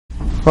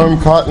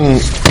Purim Cotton,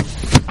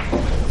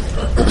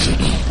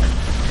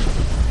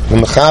 the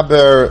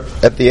Mechaber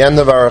at the end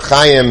of our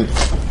Chaim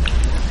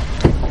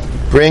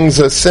brings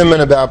a siman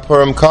about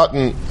Purim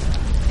Cotton,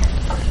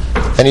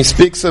 and he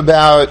speaks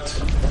about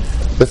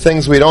the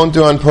things we don't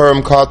do on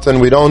Purim Cotton.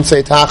 We don't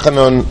say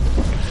Tachanun,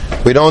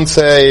 we don't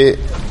say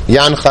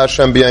Yancha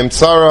Hashem B'Yom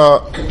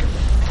Tzara,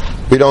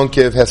 we don't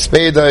give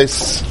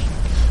Hespedais,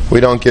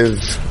 we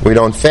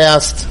don't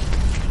fast.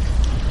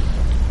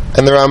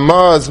 And the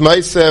Ramah is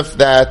Meisef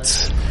that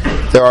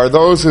there are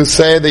those who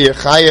say that you're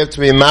chayav to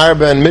be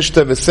marba and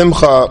mishta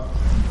v'simcha.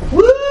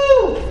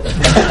 Woo!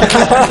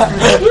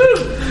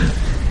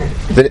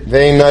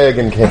 Ve'in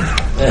noyagin king.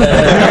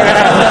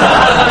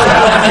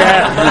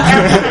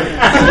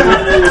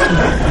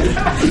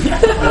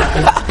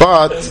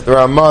 But the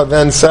Ramah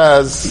then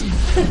says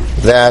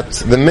that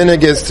the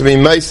minig is to be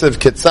Meisef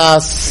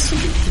kitzas.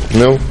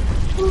 No.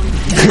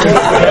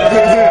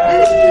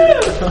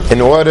 In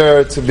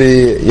order to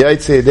be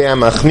Yaitze Yedei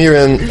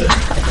Machmirin,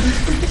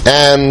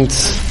 and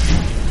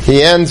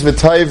he ends with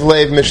Taiv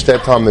Leiv Mishte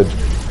Tamid.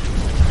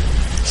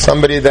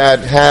 Somebody that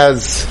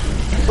has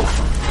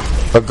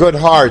a good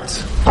heart,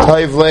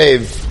 Taiv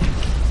Leiv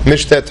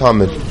Mishte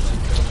Tamid.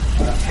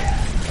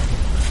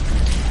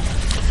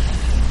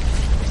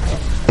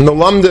 In the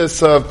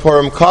Lumdus of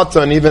Purim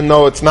Katan, even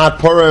though it's not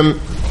Purim,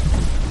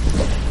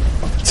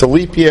 it's a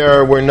leap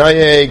year, we're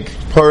Nayeg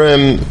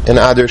Purim in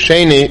Adar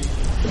Sheni,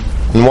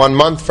 in 1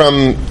 month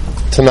from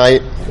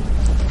tonight.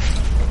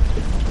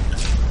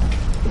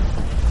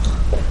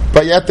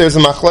 But yet there's a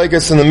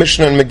machlekes in the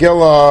Mishnah and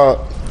Megillah.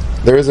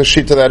 There is a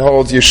shita that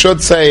holds you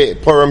should say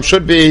Purim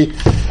should be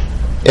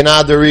in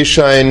Adar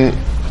Rishon.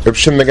 Reb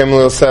Shimon ben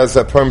Gamliel says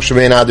that Purim should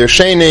be in Adar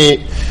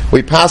Sheni.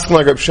 We pass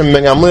like Reb Shimon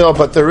ben Gamliel,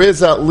 but there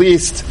is at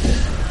least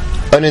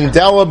an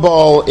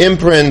indelible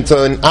imprint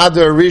in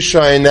Adar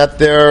Rishon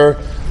that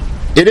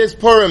it is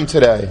Purim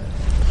today.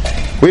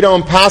 We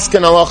don't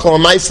paskin halacha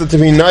l'maisa to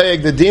be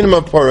nayeg the dinim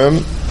of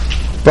Purim,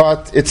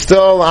 but it's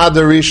still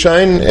Adar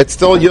Rishon, it's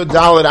still Yud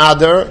Dalet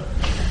Adar,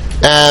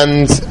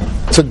 and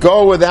to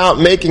go without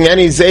making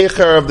any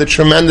zeicher of the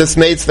tremendous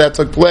nates that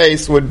took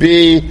place would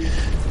be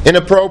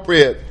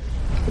inappropriate.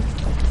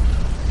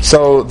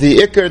 So the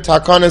Iker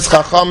Takanis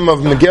Chacham of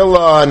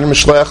Megillah and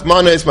Mishleach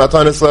Manes,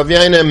 Matanis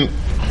Lavyanim,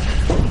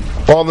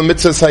 all the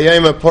mitzvahs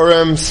Hayom of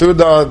Purim,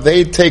 Suda,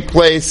 they take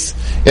place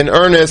in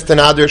earnest in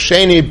Adar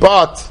Sheni,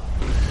 but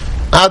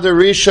Adar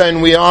Rishon,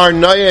 we are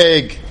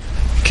Noyeg,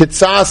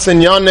 Kitzas and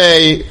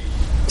Yonei,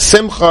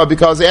 Simcha,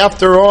 because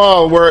after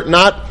all, were it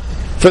not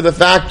for the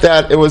fact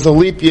that it was a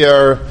leap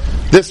year,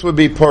 this would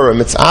be Purim.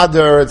 It's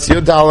Adar, it's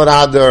Yud Dalet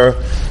Adar,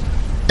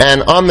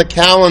 and on the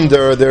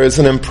calendar there is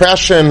an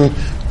impression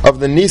of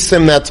the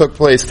Nisim that took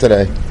place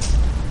today.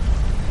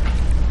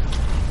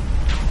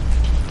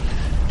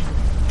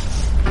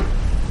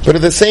 But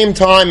at the same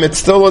time, it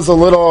still was a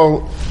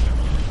little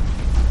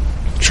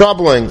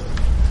troubling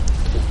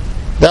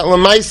that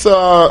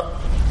Lamaisa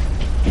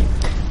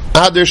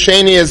Adar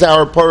Sheni is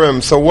our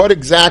Purim. So what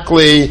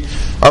exactly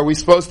are we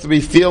supposed to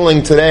be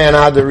feeling today on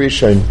Adar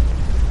Rishon?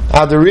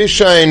 Adar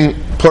Rishon,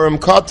 Purim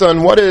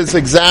Katan, what's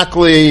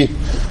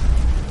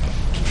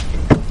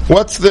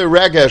the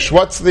regesh,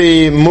 what's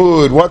the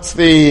mood, what's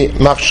the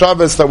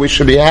machshavas that we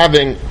should be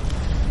having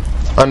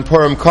on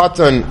Purim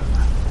Katan?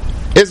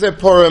 Is it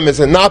Purim, is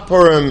it not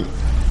Purim?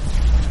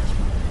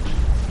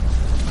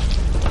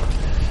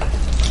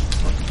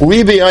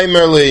 Libi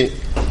Aimerli,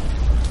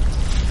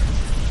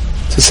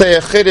 to say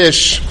a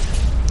chiddush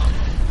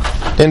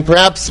in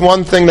perhaps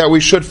one thing that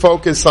we should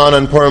focus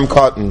on Purim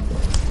Katan.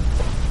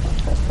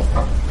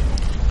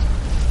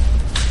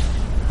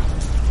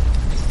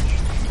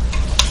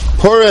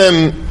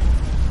 Purim,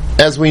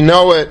 as we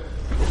know it,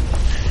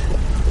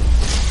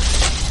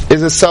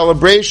 is a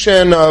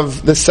celebration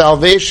of the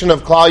salvation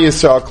of Klal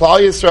Yisrael. Klal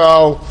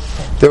Yisrael,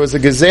 there was a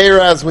Gezerah,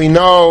 as we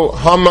know,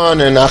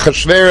 Haman and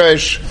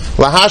Achashverosh,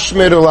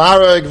 Lahashmid,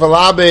 Ulareg,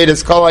 Velabed,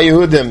 es Kol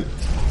HaYehudim.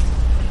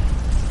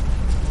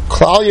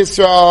 Klal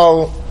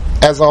Yisrael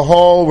as a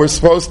whole, we're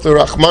supposed to,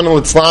 Rahman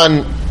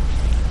al-Itzlan,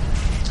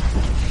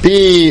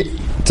 be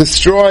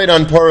destroyed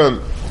on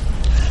Purim.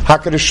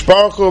 HaKadosh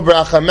Baruch Hu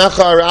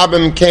B'Rachamecha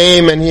Rabbim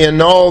came and he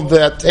annulled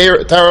that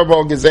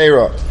terrible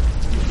Gezerah.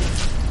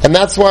 And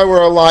that's why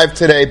we're alive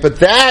today. But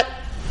that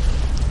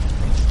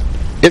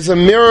is a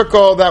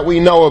miracle that we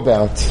know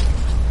about.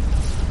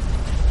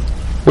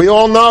 We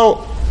all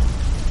know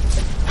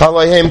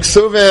Halayim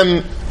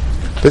Ksuvim,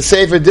 the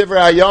Sefer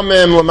Divrei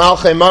Hayomim,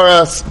 L'malchei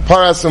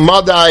Paras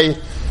Umadai.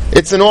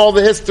 It's in all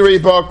the history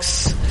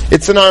books.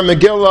 It's in our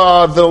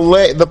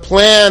Megillah, the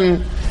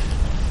plan,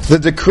 the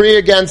decree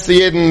against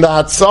the Yidden, the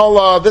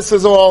Hatzalah. This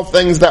is all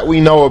things that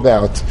we know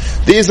about.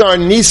 These are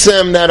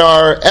Nisim that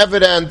are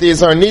evident.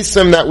 These are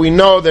Nisim that we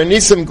know. They're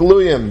Nisim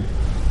Gluyim.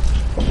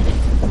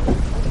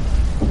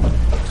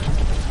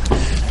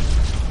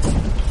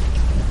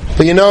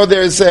 But you know,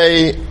 there's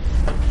an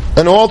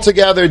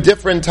altogether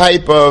different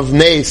type of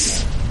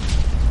nace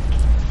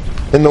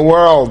in the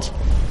world.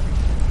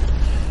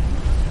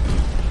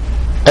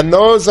 And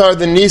those are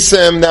the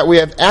Nisim that we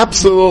have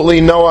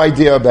absolutely no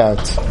idea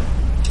about.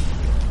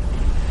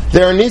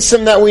 There are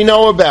Nisim that we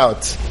know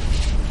about.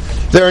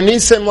 There are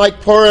Nisim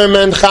like Purim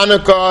and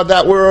Chanukah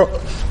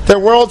they're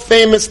world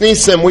famous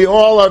Nisim. We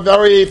all are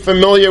very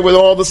familiar with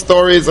all the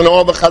stories and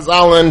all the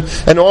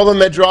Chazalin and all the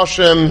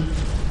Medrashim.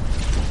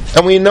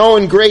 And we know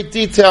in great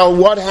detail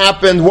what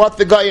happened, what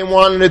the Goyim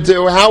wanted to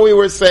do, how we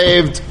were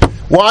saved,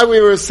 why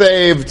we were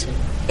saved.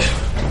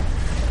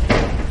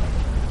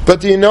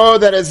 But do you know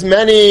that as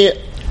many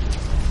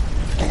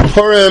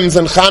Purims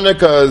and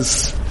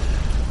Chanukahs,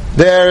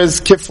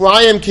 there's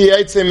Kiflayim Ki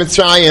Yetze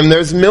Mitzrayim,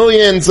 there's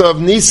millions of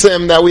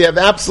Nisim that we have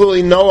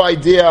absolutely no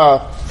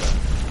idea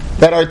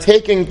that are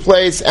taking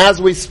place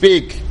as we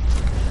speak.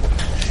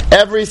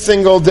 Every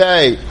single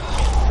day.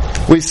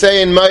 We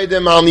say in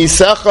Maidim Al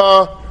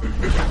Nisecha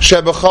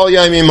Shebechol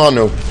Yom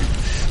Imanu.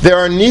 There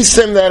are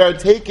Nisim that are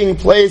taking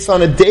place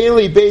on a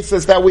daily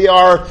basis that we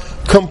are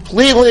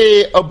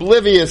completely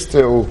oblivious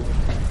to.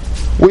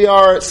 We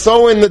are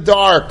so in the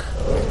dark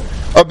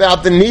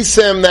about the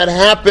Nisim that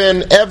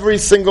happen every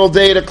single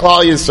day to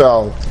Klal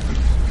Yisrael.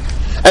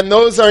 And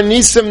those are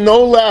Nisim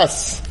no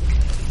less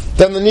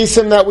than the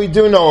Nisim that we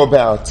do know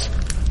about.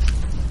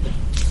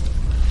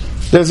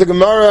 There's a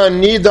Gemara in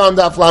Nidon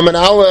Daf Lamed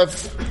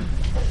Aleph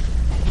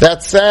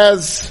that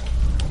says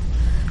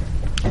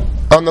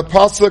on the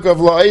pasuk of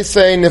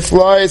La'isei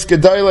Niflais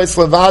Gedolos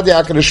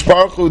Levadai, HaKadosh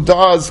Baruch Hu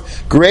does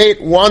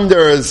great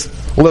wonders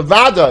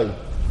Levadai.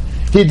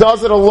 He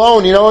does it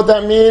alone. You know what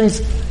that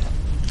means?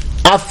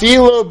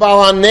 Afilu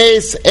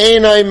balanes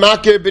einai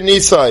makir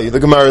b'nisai, the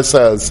Gemara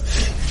says.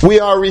 We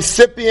are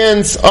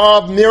recipients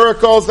of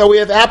miracles that we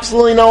have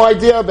absolutely no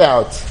idea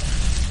about.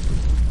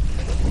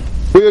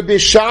 We would be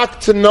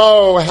shocked to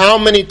know how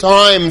many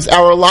times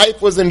our life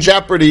was in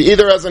jeopardy,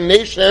 either as a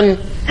nation,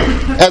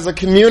 as a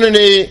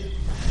community,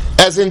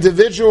 as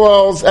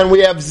individuals, and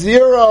we have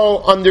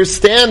zero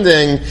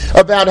understanding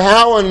about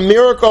how a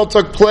miracle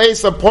took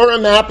place, a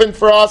Purim happened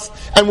for us,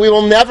 and we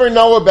will never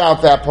know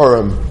about that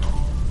Purim.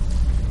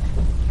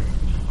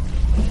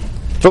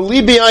 For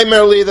Libi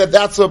Aimerli,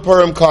 that's what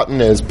Purim Katan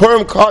is.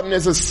 Purim Katan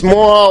is a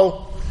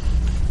small,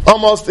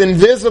 almost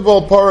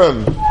invisible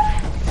Purim.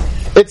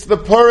 It's the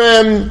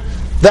Purim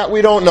that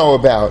we don't know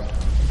about.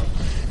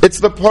 It's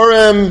the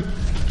Purim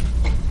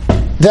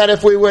that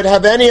if we would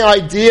have any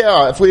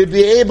idea, if we would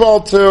be able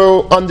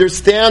to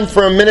understand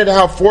for a minute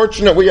how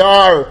fortunate we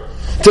are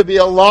to be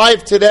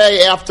alive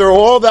today after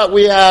all that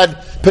we had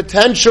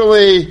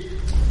potentially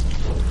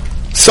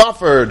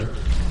suffered,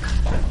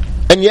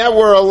 and yet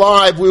we're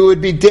alive, we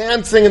would be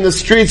dancing in the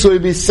streets, we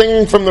would be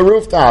singing from the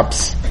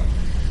rooftops.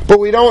 But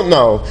we don't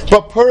know.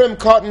 But Purim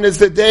Katan is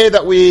the day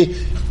that we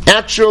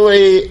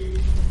actually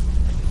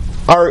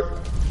are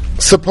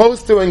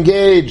supposed to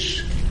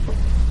engage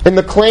in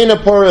the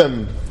Kleina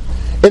Purim,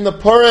 in the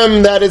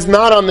Purim that is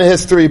not on the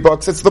history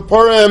books. It's the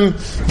Purim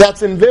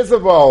that's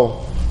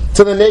invisible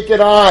to the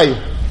naked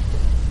eye.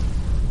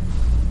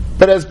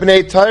 But as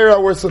B'nai Torah,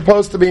 we're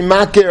supposed to be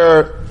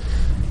makir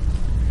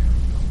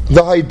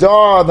the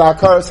Haidah, the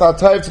Hakaras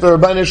HaTov to the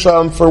Rebbeinu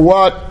Shalom for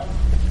what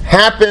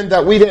happened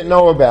that we didn't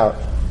know about.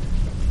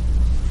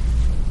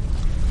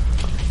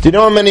 Do you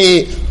know how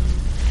many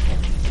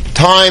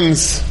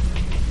times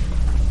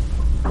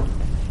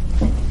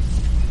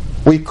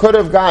we could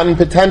have gotten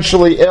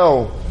potentially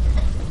ill,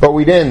 but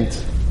we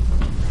didn't?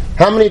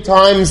 How many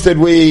times do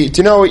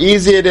you know how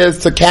easy it is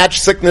to catch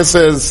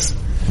sicknesses?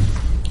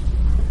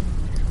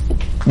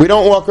 We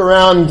don't walk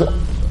around,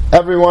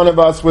 every one of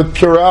us, with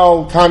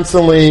Purell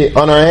constantly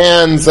on our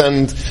hands,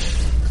 and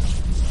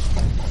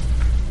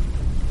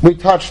we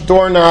touch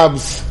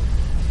doorknobs,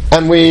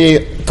 and we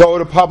go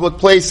to public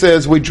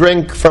places, we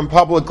drink from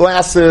public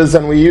glasses,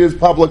 and we use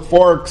public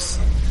forks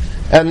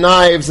and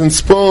knives and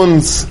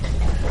spoons.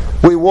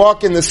 We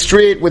walk in the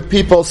street with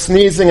people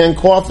sneezing and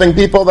coughing,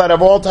 people that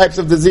have all types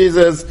of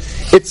diseases.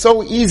 It's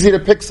so easy to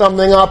pick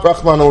something up,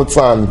 Rachmana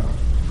litzlan.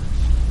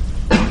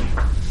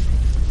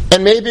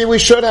 And maybe we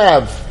should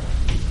have.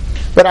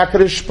 But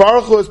HaKadosh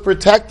Baruch Hu is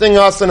protecting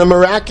us in a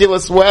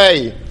miraculous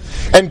way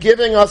and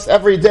giving us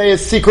every day a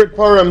secret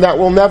Purim that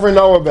we'll never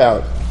know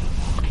about.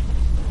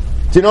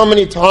 Do you know how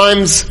many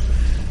times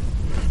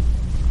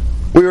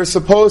we were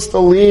supposed to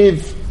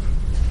leave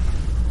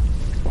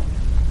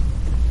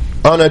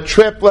on a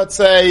trip, let's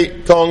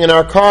say, going in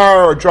our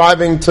car or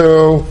driving to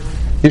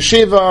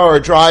yeshiva or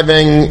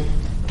driving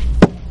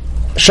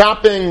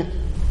shopping,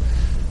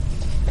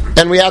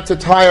 and we had to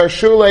tie our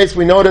shoelace.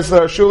 We noticed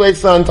that our shoelace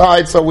is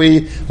untied, so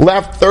we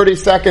left 30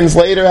 seconds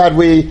later. Had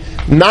we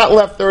not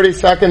left 30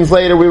 seconds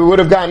later, we would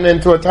have gotten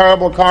into a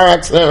terrible car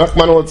accident,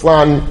 Rachmana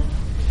litzlan,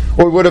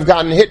 or we would have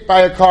gotten hit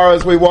by a car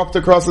as we walked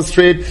across the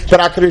street. But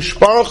HaKadosh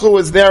Baruch Hu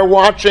was there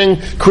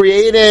watching,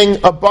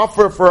 creating a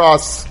buffer for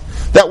us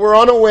that we're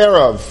unaware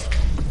of.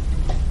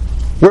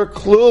 We're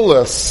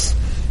clueless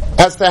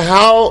as to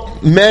how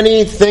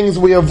many things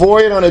we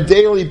avoid on a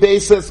daily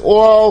basis,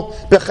 all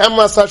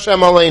b'chemlas Hashem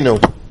aleinu.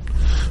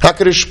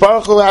 HaKadosh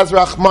Baruch Hu has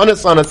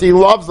rachmanis on us. He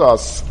loves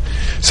us.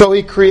 So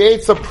He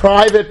creates a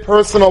private,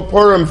 personal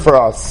Purim for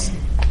us.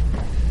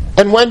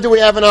 And when do we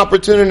have an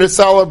opportunity to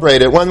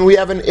celebrate it? When we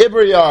have an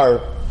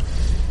Ibriyar,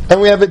 and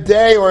we have a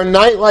day or a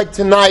night like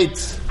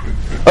tonight,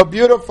 a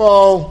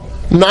beautiful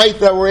night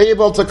that we're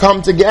able to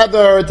come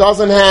together. It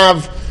doesn't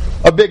have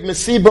a big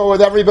masiba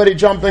with everybody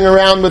jumping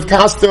around with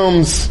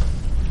costumes.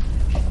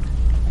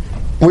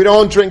 We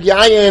don't drink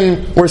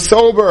yayin, we're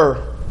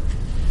sober,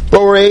 but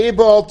we're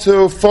able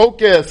to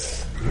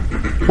focus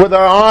with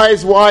our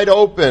eyes wide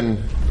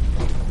open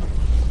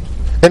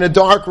in a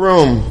dark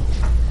room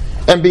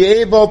and be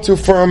able to,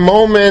 for a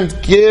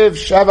moment, give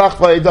Shavach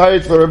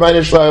V'Yidayit for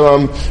Rebbeinu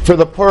Shalom for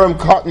the Purim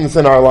cottons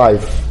in our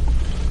life,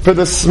 for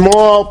the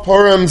small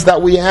Purims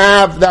that we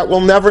have that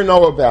we'll never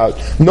know about.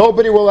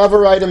 Nobody will ever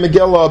write a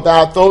Megillah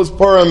about those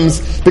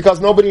Purims because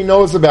nobody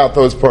knows about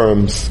those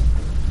Purims.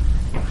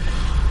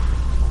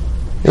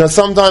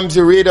 Sometimes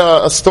you read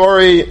a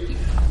story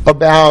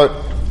about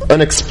an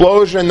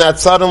explosion that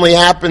suddenly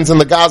happens in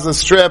the Gaza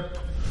Strip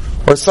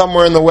or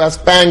somewhere in the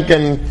West Bank,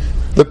 and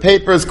the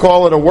papers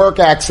call it a work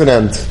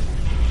accident.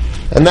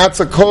 And that's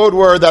a code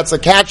word, that's a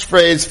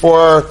catchphrase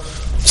for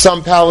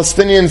some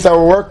Palestinians that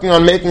were working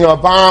on making a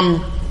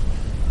bomb,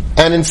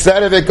 and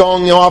instead of it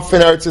going off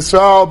in Eretz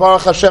Yisrael,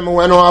 Baruch Hashem, it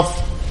went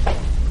off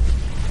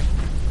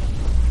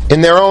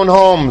in their own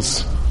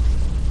homes.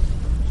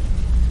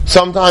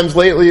 Sometimes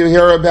lately you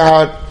hear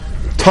about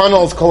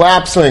tunnels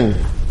collapsing,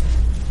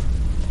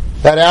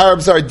 that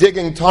Arabs are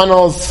digging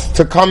tunnels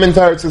to come into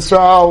Eretz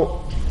Yisrael,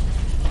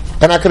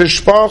 and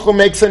HaKadosh Baruch Hu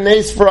makes a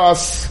nace for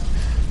us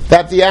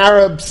that the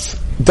Arabs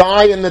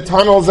die in the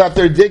tunnels that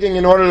they're digging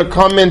in order to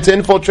come in to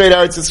infiltrate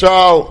Eretz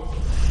Yisrael,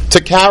 to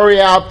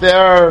carry out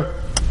their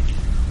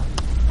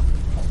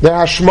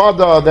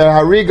hashmada, their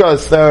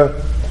harigas,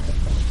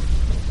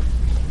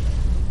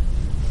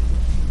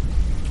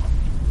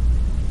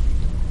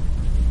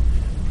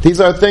 These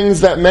are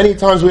things that many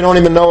times we don't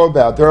even know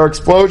about. There are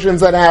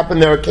explosions that happen,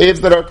 there are caves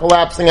that are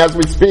collapsing as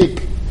we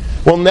speak.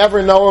 We'll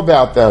never know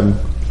about them.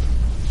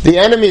 The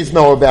enemies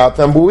know about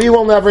them, but we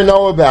will never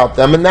know about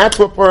them, and that's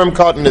what Purim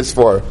Katan is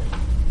for.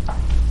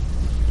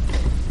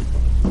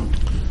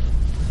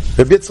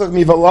 Rabbi Yitzchak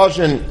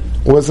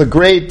Mivolozhin was a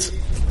great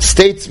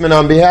statesman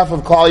on behalf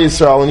of Klal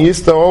Yisrael, and he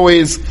used to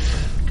always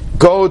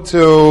go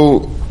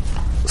to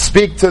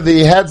speak to the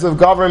heads of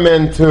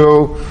government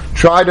to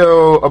try to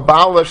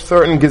abolish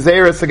certain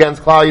gezeirus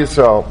against Klal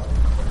Yisrael.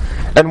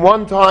 And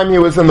one time he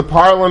was in the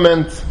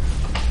parliament,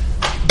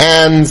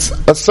 and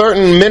a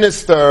certain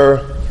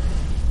minister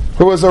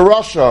who was a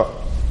Russia,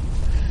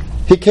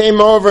 he came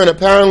over, and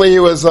apparently he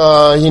knew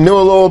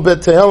a little bit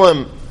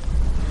Tehillim,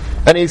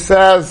 and he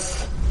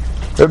says,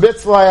 Rabbi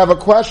Yitzchak, I have a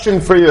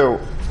question for you.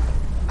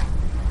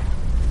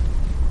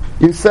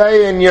 You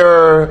say in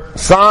your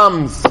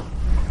Psalms,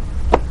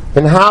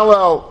 in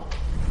Hallel,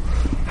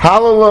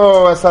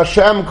 Hallelu es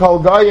Hashem kol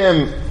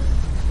goyim,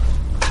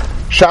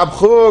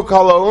 Shabchu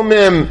kol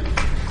ha'umim,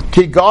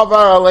 ki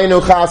gavar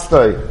aleinu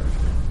chastoi.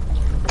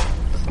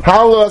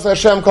 Hallelu es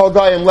Hashem kol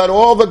goyim, let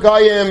all the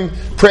goyim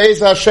praise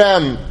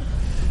Hashem.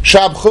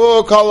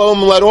 Shabchu kol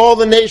ha'umim, let all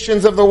the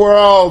nations of the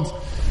world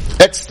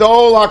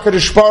extol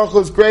HaKadosh Baruch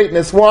Hu's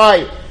greatness.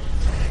 Why?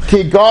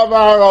 Ki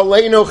gavar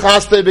aleinu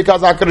chastoi,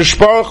 because HaKadosh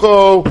Baruch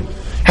Hu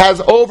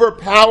has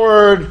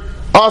overpowered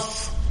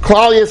us,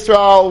 Klal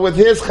Yisrael, with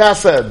his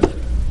chesed.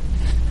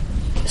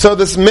 So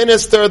this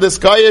minister, this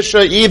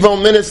Gayisha, evil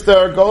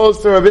minister, goes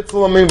to Rabbi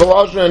Yitzchak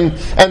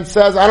Mivolozhin and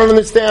says, I don't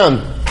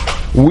understand.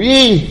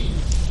 We,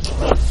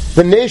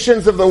 the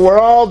nations of the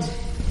world,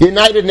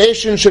 United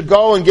Nations, should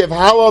go and give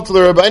Hallel to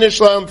the Rebbeinu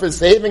Shalom for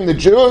saving the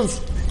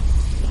Jews?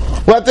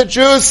 Let the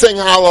Jews sing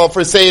Hallel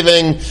for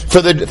saving,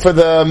 for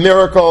the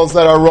miracles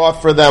that are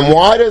wrought for them.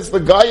 Why does the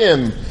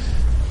Goyim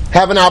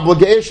have an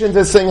obligation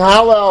to sing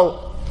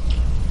Hallel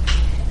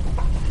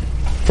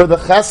for the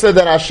chesed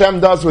that Hashem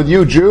does with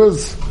you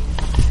Jews?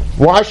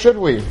 Why should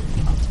we?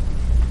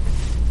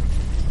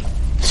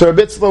 So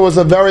Rabbi Yitzchak was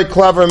a very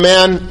clever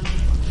man,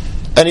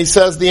 and he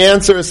says the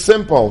answer is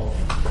simple.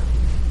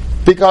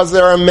 Because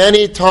there are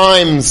many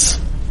times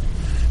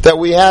that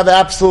we have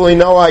absolutely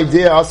no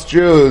idea, us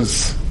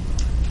Jews,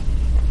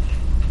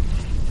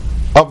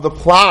 of the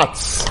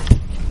plots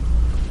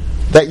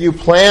that you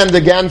planned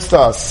against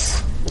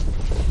us,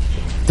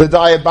 the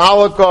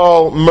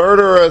diabolical,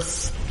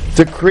 murderous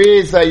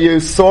decrees that you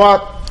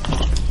sought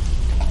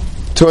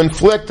to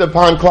inflict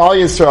upon Klal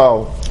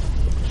Yisrael.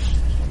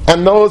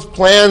 And those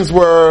plans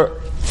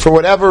were, for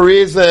whatever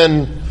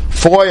reason,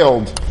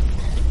 foiled.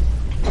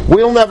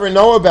 We'll never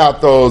know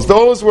about those.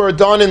 Those were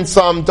done in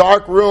some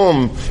dark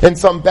room, in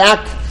some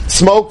back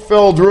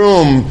smoke-filled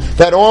room,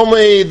 that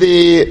only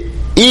the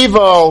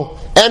evil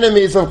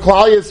enemies of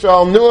Klal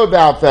Yisrael knew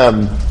about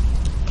them.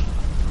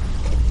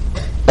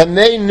 And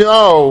they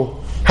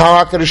know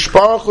how HaKadosh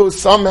Baruch Hu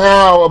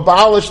somehow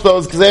abolished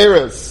those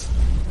gzeiros.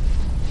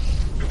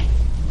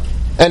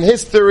 And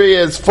history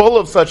is full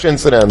of such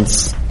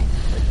incidents.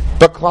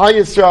 But Klal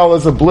Yisrael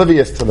is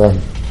oblivious to them.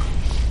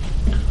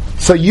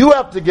 So you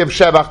have to give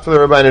Shevach to the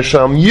Rebbeinu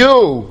Shalom.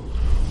 You,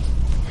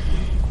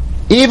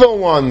 evil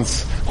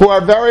ones, who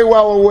are very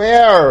well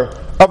aware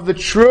of the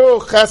true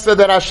chesed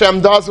that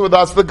Hashem does with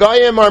us. The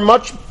Goyim are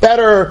much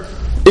better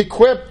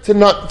equipped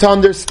to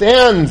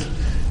understand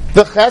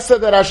the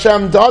chesed that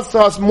Hashem does to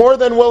us more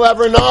than we'll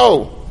ever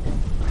know.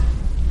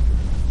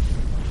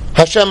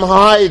 Hashem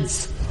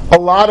hides a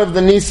lot of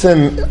the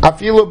nisim.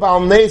 Afilu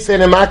bal nesei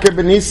nemakir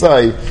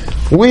b'nisai.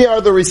 We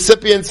are the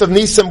recipients of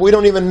nisim. We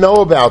don't even know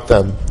about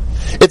them.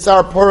 It's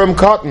our Purim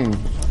Katan.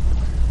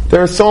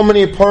 There are so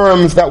many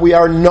Purims that we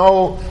have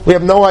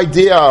no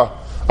idea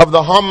of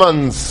the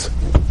Hamans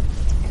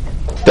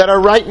that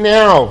are right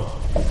now.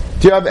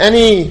 Do you have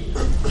any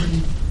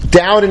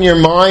doubt in your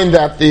mind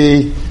that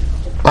the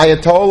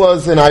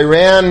Ayatollahs in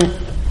Iran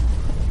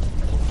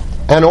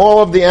and all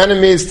of the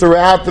enemies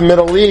throughout the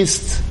Middle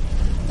East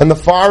and the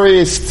Far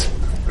East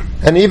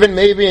and even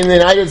maybe in the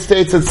United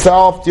States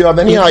itself, do you have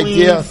any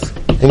idea,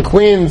 in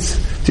Queens,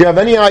 do you have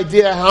any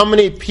idea how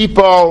many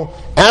people,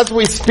 as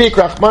we speak,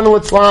 Rahman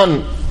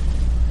al-Islam,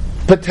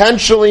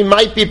 potentially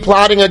might be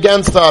plotting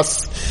against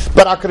us?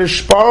 But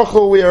HaKadosh Baruch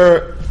Hu, we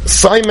are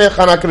Saimech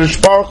on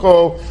HaKadosh Baruch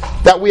Hu,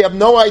 that we have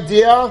no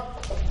idea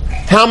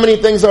how many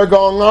things are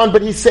going on,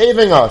 but He's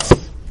saving us.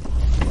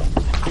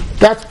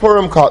 That's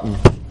Purim Katan.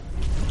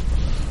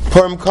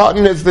 Purim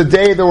Katan is the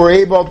day that we're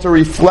able to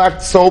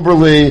reflect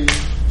soberly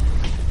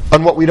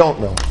on what we don't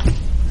know.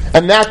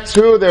 And that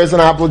too, there's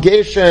an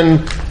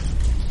obligation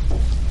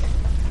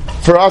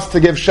for us to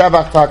give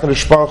Shevach to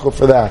HaKadosh Baruch Hu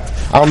for that.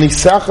 Al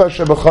nisecha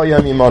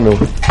sheb'chayim imanu.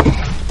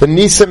 The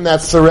nisim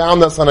that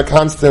surround us on a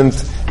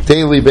constant,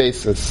 daily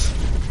basis.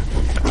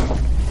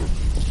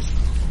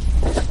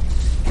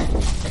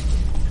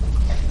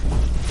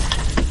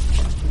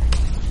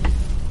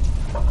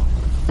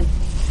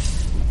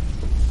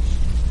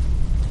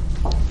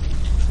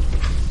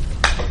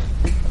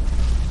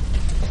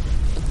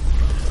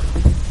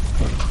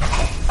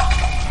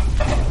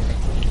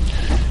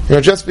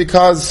 Just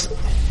because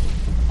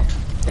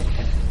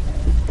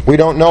we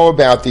don't know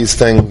about these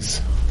things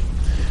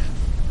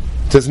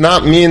does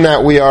not mean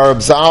that we are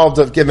absolved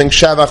of giving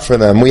Shevach for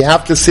them. We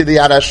have to see the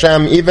Yad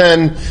Hashem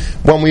even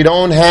when we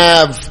don't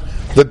have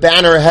the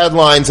banner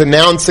headlines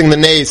announcing the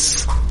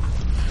Nes.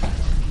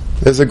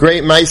 There's a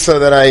great Maisa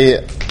that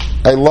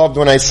I loved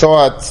when I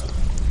saw it.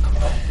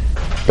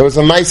 There was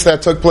a Maisa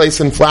that took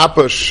place in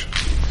Flatbush.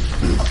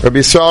 Rabbi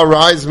Yisrael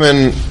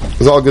Reisman,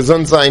 Zal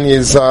Gesundsein,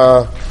 he's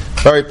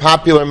very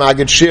popular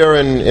Maggid Shir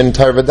in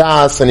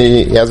Tarvadas, and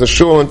he has a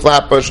shul in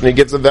Flatbush, and he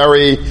gives a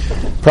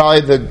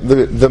probably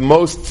the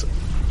most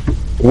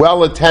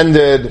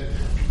well-attended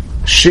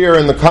shir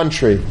in the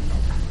country.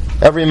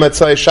 Every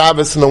Motzei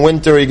Shabbos in the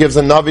winter, he gives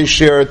a Navi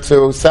shir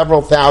to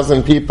several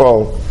thousand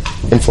people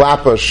in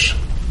Flatbush.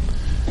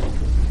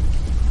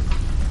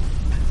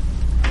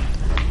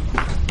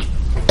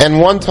 And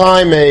one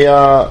time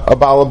a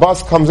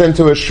balabas comes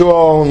into a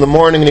shul in the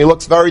morning, and he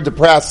looks very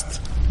depressed.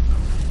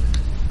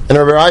 And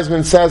Rabbi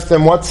Reisman says to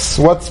him, what's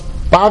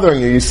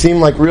bothering you? You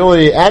seem like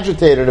really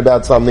agitated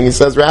about something. He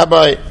says,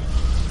 Rabbi,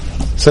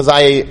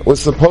 I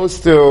was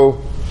supposed to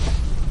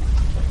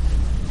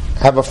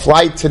have a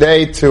flight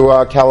today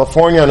to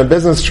California on a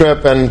business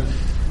trip, and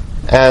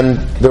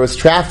there was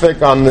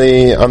traffic on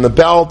the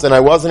belt, and I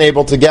wasn't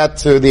able to get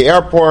to the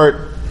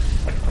airport,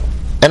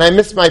 and I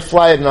missed my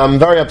flight, and I'm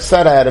very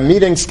upset. I had a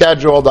meeting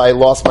scheduled. I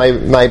lost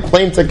my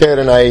plane ticket,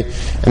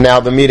 and now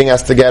the meeting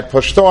has to get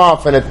pushed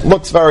off, and it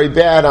looks very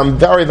bad. I'm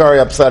very, very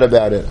upset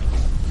about it.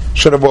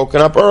 Should have woken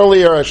up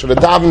earlier. I should have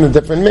davened a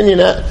different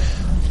minyan.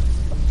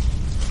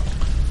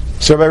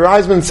 So Rabbi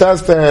Reisman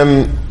says to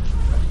him,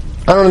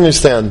 I don't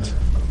understand.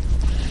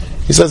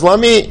 He says, let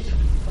me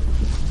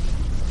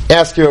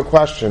ask you a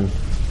question.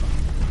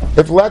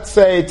 If, let's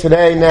say,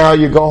 today now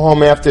you go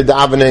home after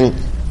davening,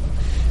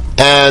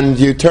 and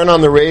you turn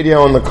on the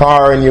radio in the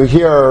car and you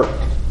hear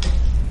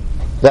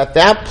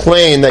that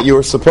plane that you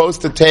were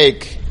supposed to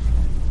take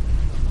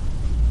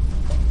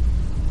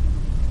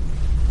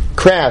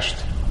crashed,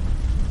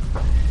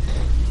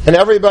 and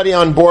everybody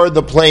on board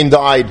the plane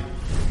died,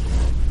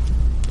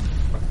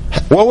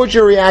 what would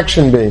your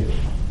reaction be?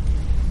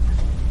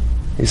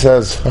 He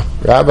says,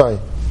 Rabbi,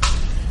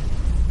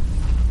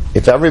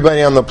 if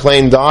everybody on the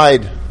plane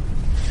died,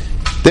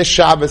 this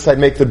Shabbos I'd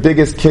make the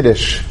biggest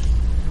kiddush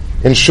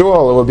in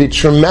shul. It would be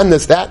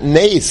tremendous. That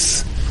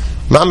nes,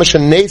 mamash a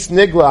nes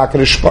nigla,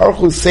 HaKadosh Baruch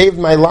Hu saved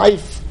my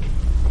life.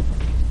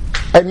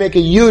 I'd make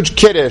a huge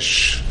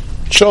kiddush,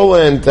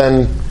 cholent,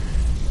 and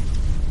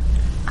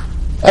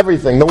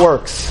everything, the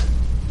works.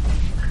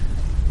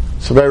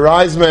 So by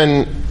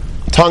Reisman,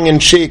 tongue in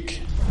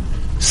cheek,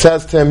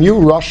 says to him, you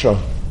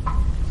Russia.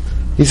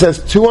 He says,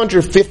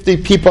 250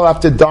 people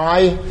have to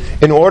die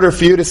in order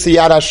for you to see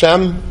Yad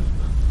Hashem?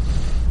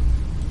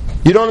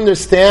 You don't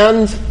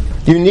understand?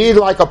 You need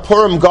like a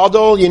Purim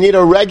Gadol, you need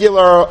a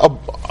regular,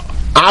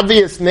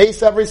 obvious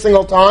nes every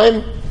single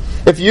time.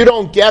 If you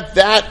don't get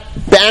that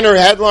banner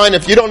headline,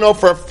 if you don't know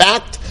for a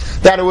fact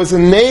that it was a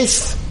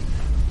nes,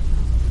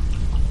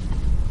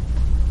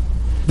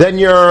 then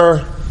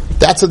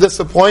that's a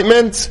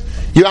disappointment.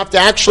 You have to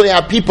actually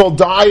have people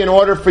die in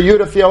order for you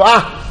to feel,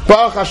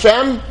 Baruch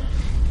Hashem,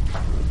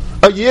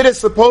 A Yid is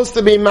supposed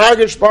to be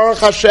Margish Baruch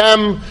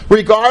Hashem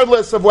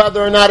regardless of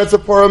whether or not it's a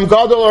Purim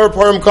Gadol or a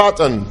Purim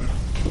Katan.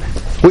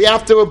 We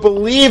have to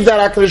believe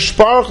that HaKadosh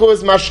Baruch Hu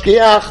is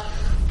Mashkiach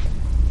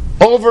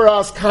over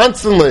us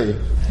constantly.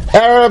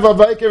 Erev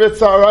Avayker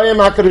V'Tzarayim,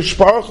 HaKadosh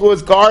Baruch Hu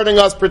is guarding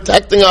us,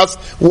 protecting us,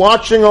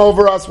 watching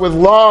over us with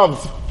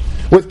love,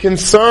 with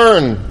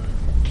concern.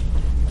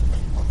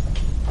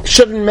 It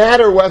shouldn't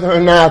matter whether or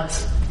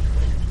not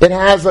it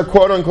has a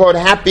quote-unquote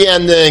happy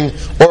ending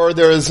or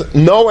there's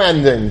no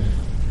ending.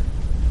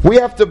 We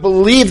have to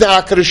believe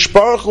that HaKadosh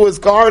Baruch Hu is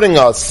guarding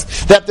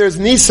us, that there's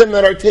nisim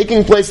that are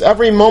taking place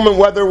every moment,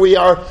 whether we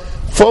are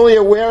fully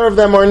aware of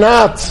them or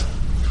not.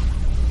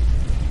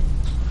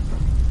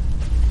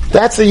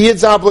 That's a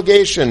Yid's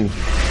obligation.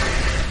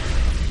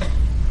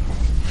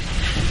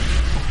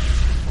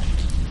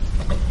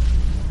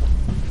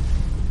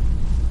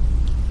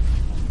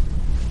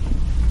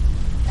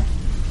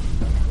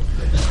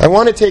 I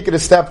want to take it a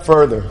step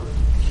further.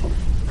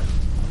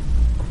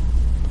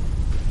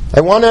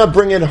 I want to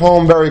bring it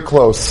home very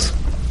close.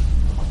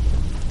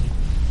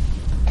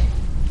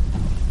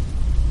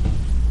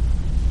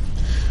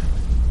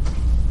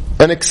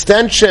 An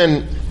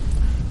extension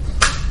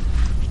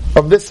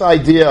of this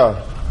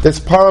idea, this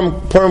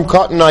Purim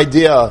Katan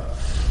idea,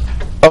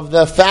 of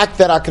the fact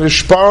that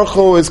HaKadosh Baruch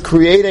Hu is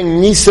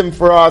creating nisim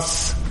for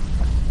us.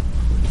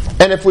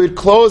 And if we'd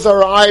close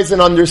our eyes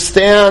and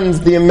understand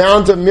the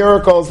amount of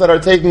miracles that are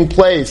taking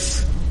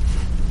place,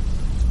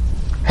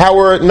 how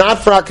were it not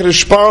for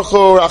HaKadosh Baruch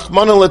Hu,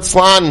 Rachmana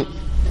Litzlan,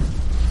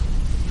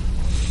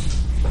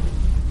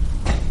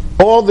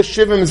 all the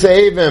Shivim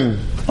Ze'evim,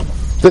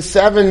 the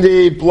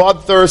 70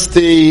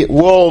 bloodthirsty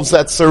wolves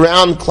that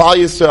surround Klal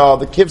Yisrael,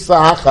 the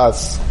Kivsa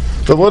Achas,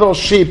 the little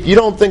sheep, you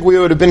don't think we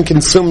would have been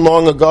consumed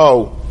long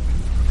ago?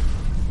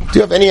 Do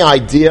you have any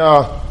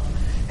idea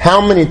how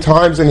many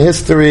times in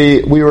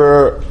history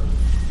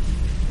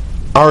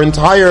our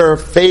entire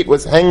fate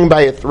was hanging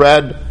by a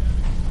thread?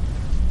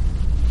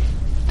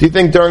 Do you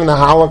think during the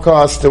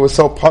Holocaust it was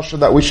so pasha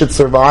that we should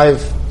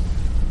survive?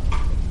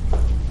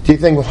 Do you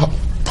think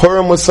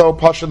Purim was so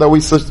pasha that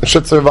we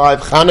should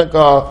survive?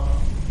 Hanukkah,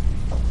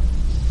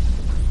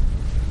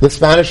 the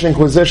Spanish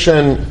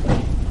Inquisition,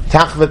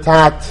 Tach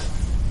v'Tat,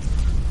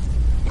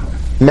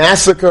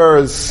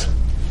 massacres,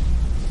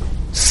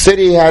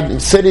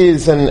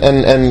 cities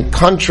and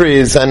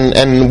countries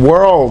and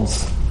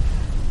worlds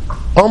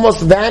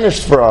almost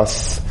vanished for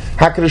us.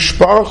 HaKadosh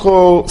Baruch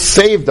Hu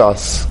saved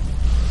us.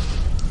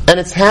 And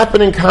it's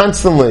happening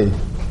constantly.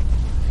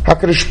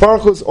 HaKadosh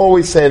Baruch Hu is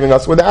always saving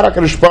us. Without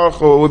HaKadosh Baruch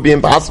Hu, it would be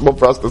impossible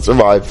for us to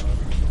survive.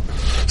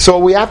 So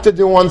what we have to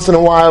do once in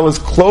a while is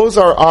close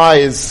our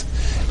eyes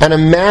and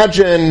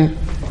imagine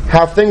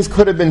how things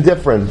could have been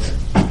different.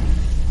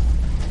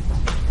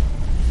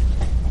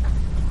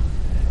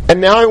 And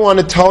now I want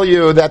to tell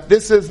you that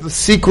this is the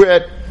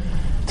secret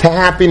to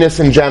happiness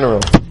in general.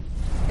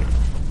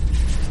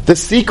 The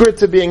secret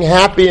to being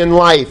happy in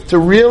life, to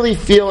really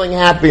feeling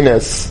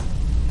happiness,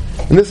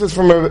 and this is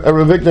from Rav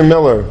Avigdor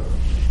Miller,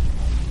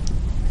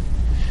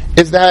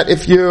 is that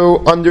if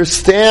you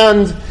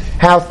understand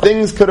how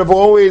things could have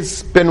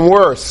always been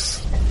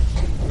worse,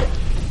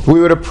 we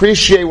would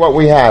appreciate what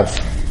we have.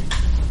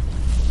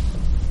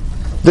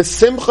 The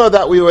simcha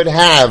that we would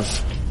have,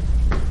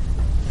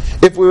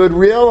 if we would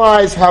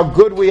realize how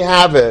good we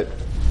have it,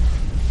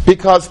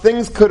 because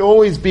things could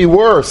always be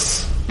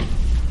worse,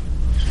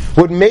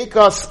 would make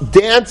us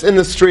dance in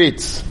the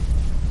streets.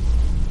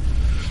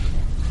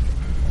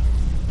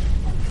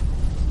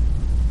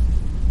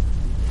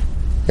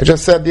 I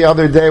just said the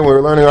other day when we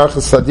were learning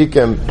Archas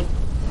Tzadikim,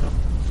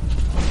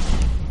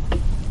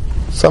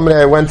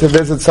 I went to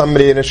visit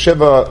somebody in a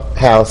Shiva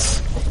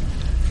house,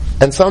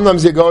 and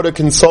sometimes you go to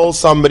console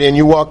somebody and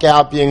you walk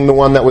out being the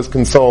one that was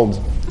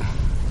consoled.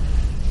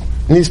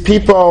 And these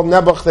people,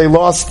 Nebuch, they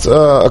lost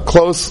a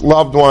close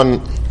loved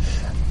one.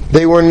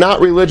 They were not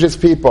religious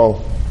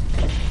people,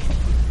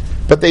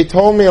 but they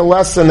told me a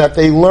lesson that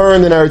they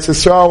learned in Eretz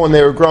Yisrael when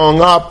they were growing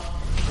up.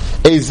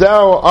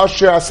 Ezeu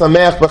Asher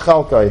Asamech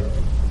B'Chalkai.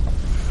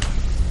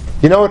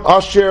 You know what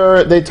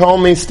Asher, they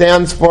told me,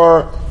 stands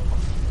for?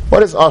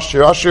 What is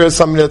Asher? Asher is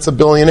somebody that's a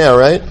billionaire,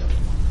 right?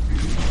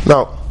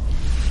 No.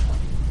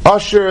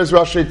 Asher is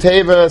Rashi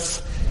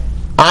Tevis,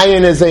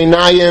 Ayin is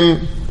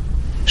Einayim,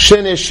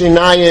 Shin is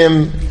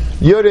Shinayim,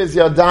 Yud is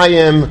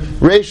Yadayim,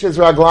 Reish is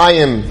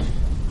Raglayim.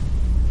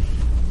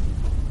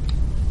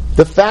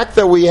 The fact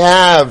that we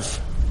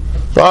have,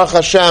 Baruch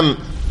Hashem,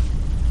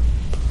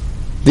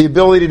 the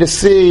ability to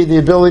see, the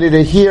ability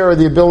to hear,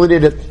 the ability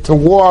to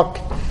walk,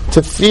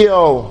 to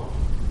feel.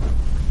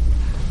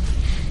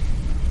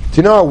 Do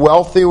you know how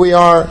wealthy we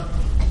are?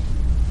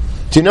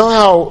 Do you know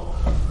how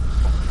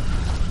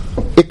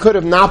it could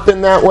have not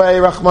been that way,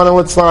 Rachmana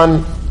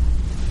Litzlan?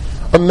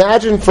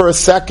 Imagine for a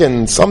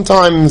second,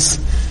 sometimes,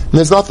 and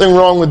there's nothing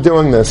wrong with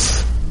doing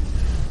this,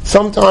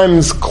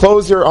 sometimes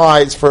close your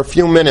eyes for a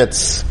few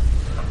minutes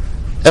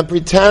and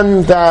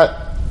pretend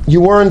that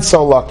you weren't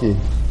so lucky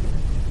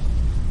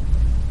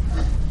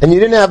and you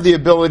didn't have the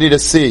ability to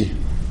see,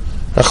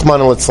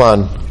 Rachmana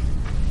Litzlan.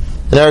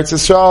 In Eretz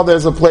Yisrael,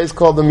 there's a place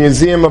called the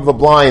Museum of the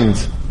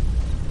Blind.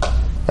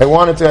 I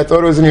thought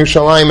it was in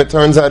Yerushalayim. It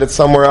turns out it's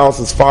somewhere else.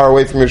 It's far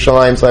away from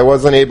Yerushalayim, so I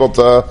wasn't able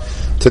to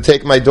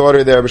take my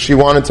daughter there, but she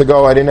wanted to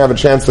go. I didn't have a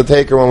chance to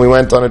take her when we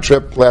went on a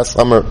trip last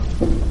summer.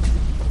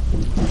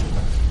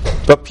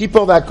 But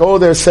people that go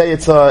there say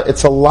it's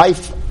a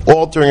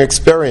life-altering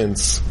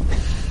experience.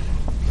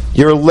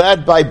 You're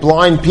led by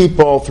blind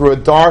people through a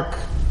dark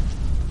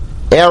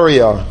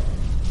area.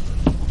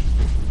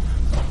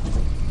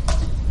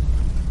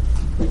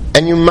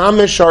 And you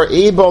mamish are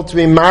able to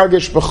be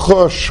margish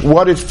b'chush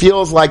what it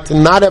feels like to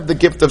not have the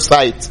gift of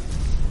sight.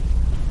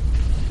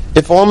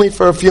 If only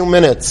for a few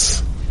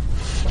minutes.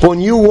 But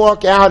when you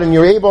walk out and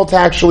you're able to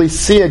actually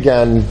see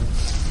again,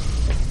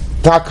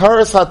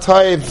 Ta'akaras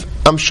HaTayv,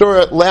 I'm sure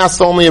it lasts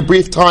only a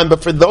brief time,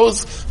 but for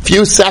those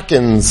few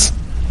seconds,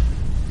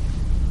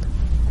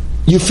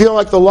 you feel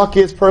like the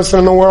luckiest person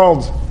in the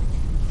world.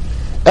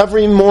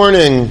 Every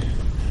morning,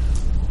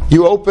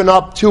 you open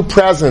up 2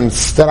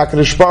 presents that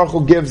HaKadosh Baruch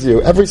Hu gives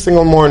you every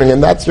single morning,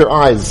 and that's your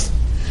eyes.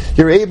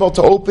 You're able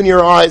to open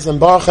your eyes and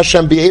Baruch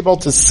Hashem be able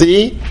to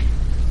see.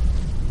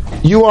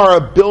 You are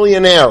a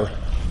billionaire.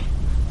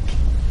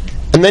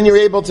 And then you're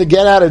able to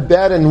get out of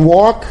bed and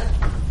walk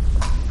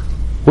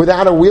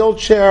without a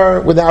wheelchair,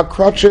 without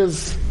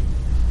crutches.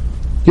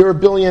 You're a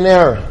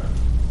billionaire.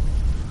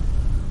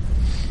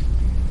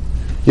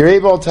 You're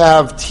able to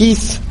have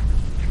teeth.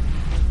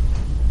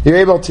 You're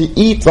able to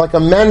eat like a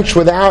mensch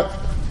without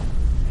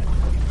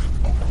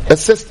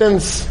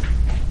assistance.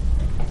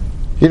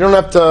 You don't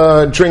have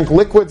to drink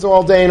liquids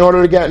all day in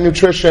order to get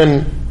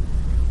nutrition.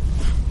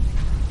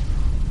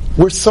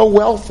 We're so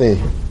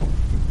wealthy.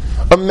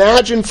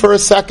 Imagine for a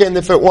second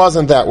if it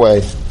wasn't that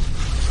way.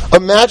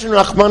 Imagine,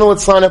 Rachmanu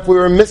Litzlan, if we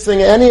were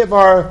missing any of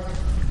the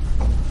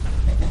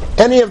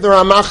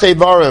Ramach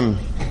Eivarim,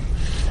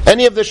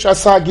 any of the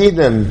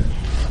Shasagidim.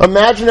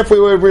 Imagine if we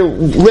were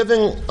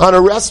living on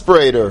a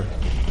respirator.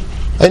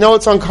 I know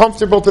it's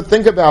uncomfortable to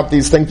think about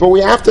these things, but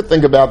we have to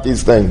think about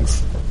these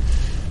things.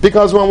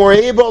 Because when we're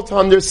able to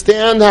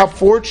understand how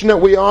fortunate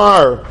we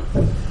are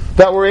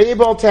that we're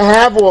able to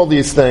have all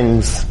these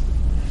things,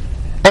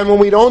 and when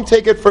we don't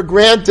take it for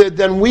granted,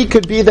 then we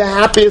could be the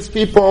happiest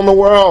people in the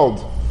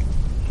world.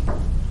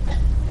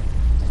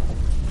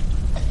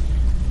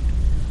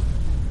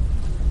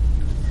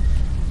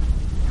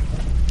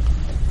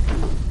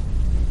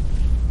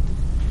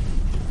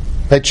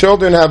 My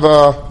children have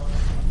a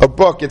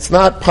book. It's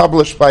not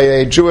published by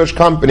a Jewish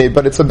company,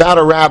 but it's about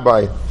a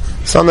rabbi.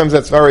 Sometimes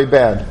that's very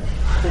bad.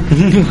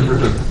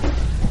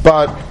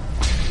 But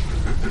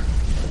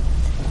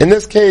in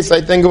this case,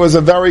 I think it was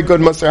a very good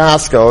Musar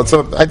Haskell.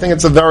 I think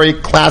it's a very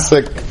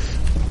classic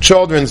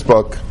children's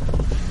book.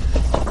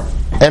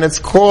 And it's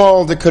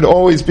called It Could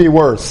Always Be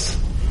Worse.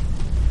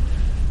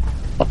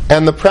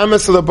 And the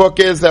premise of the book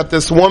is that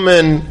this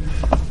woman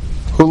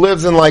who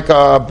lives in like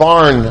a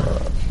barn,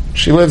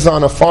 she lives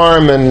on a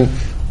farm, and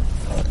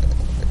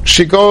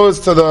she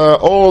goes to the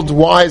old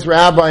wise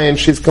rabbi and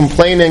she's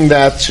complaining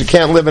that she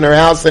can't live in her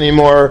house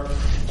anymore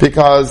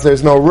because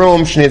there's no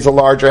room. She needs a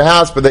larger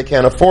house, but they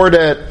can't afford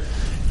it.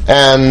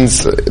 And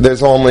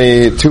there's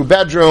only 2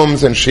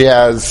 bedrooms, and she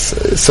has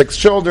 6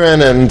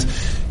 children,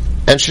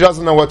 and she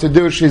doesn't know what to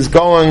do. She's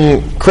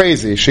going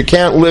crazy. She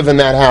can't live in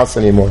that house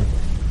anymore.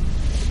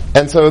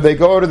 And so they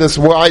go to this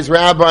wise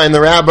rabbi, and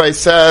the rabbi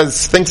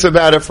thinks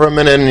about it for a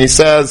minute, and he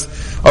says,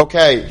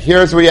 okay,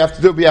 here's what you have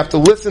to do. You have to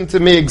listen to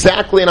me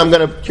exactly, and I'm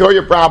going to cure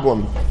your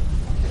problem.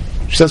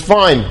 She says,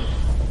 fine.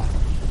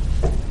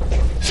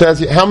 She says,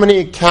 how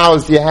many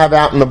cows do you have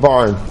out in the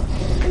barn?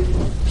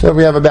 She said,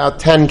 we have about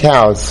 10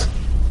 cows.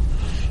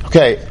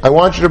 Okay, I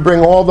want you to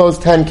bring all those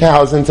 10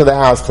 cows into the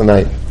house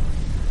tonight.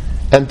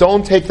 And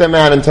don't take them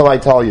out until I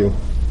tell you.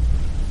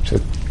 She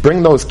said,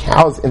 bring those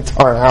cows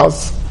into our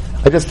house?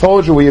 I just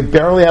told you we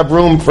barely have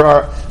room for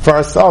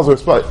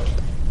ourselves.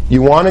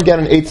 You want to get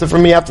an eitzah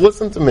from me? You have to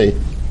listen to me.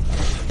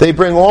 They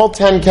bring all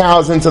 10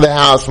 cows into the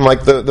house, and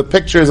like the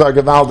pictures are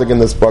gewaldig in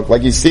this book.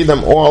 Like you see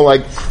them all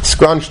like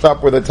scrunched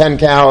up with the 10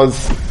 cows,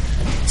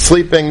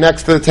 sleeping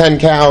next to the 10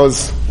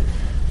 cows.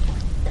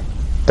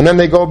 And then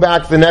they go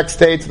back the next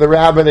day to the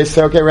rabbi. They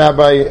say, okay,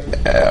 Rabbi,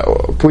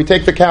 can we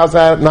take the cows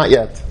out? Not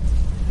yet.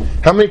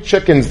 How many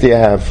chickens do you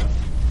have?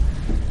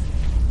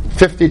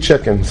 50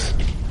 chickens.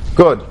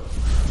 Good.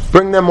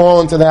 Bring them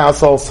all into the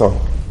house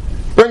also.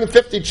 Bring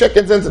 50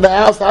 chickens into the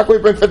house. How can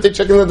we bring 50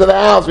 chickens into the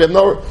house?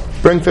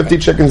 Bring 50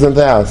 chickens into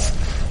the house.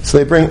 So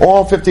they bring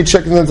all 50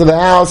 chickens into the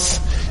house,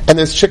 and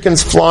there's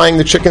chickens flying.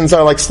 The chickens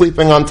are like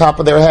sleeping on top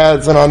of their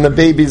heads, and on the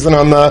babies, and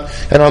on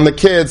the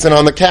kids, and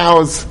on the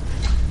cows.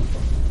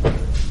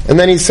 And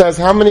then he says,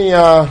 how many,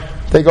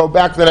 they go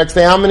back the next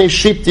day, how many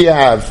sheep do you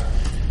have?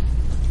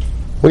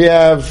 We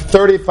have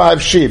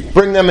 35 sheep.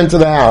 Bring them into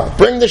the house.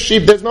 Bring the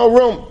sheep, there's no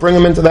room. Bring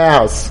them into the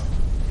house.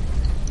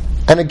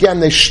 And again,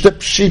 they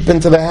ship sheep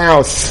into the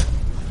house.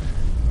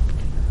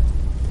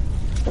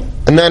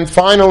 And then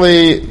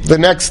finally, the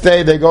next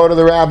day, they go to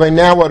the rabbi,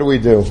 now what do we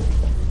do?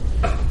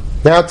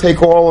 Now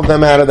take all of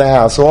them out of the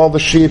house. All the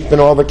sheep and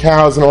all the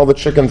cows and all the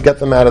chickens, get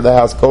them out of the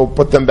house. Go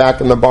put them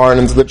back in the barn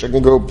into the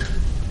chicken coop.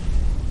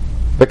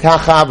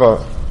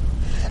 B'kachava.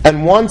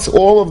 And once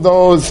all of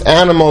those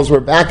animals were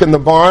back in the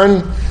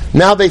barn,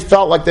 now they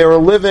felt like they were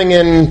living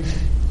in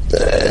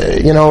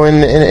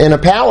a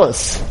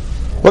palace.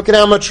 Look at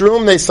how much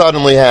room they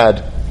suddenly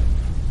had.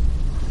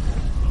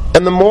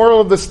 And the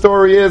moral of the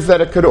story is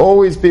that it could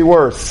always be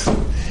worse.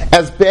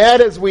 As bad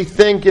as we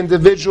think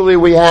individually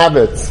we have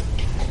it.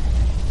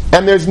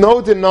 And there's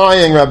no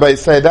denying, Rabbi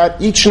say,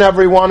 that each and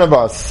every one of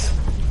us,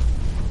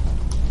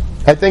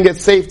 I think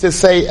it's safe to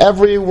say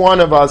every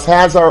one of us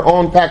has our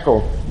own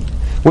pekel.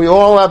 We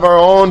all have our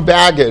own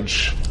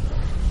baggage.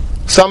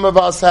 Some of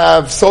us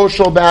have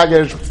social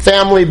baggage,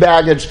 family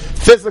baggage,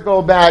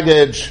 physical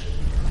baggage,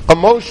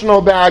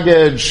 emotional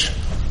baggage.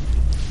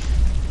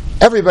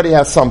 Everybody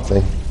has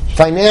something.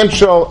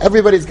 Financial,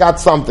 everybody's got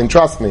something,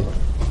 trust me.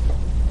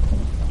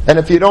 And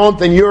if you don't,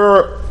 then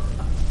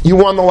you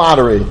won the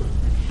lottery.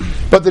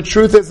 But the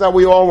truth is that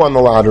we all won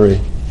the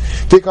lottery.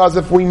 Because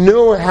if we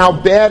knew how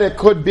bad it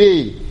could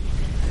be,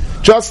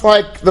 just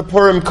like the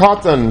Purim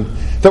Katan,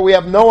 that we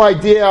have no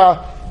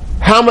idea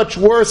how much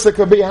worse it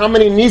could be, how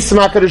many nisim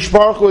HaKadosh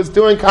Baruch Hu is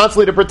doing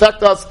constantly to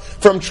protect us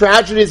from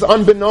tragedies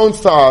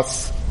unbeknownst to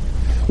us.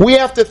 We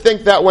have to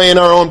think that way in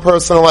our own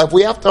personal life.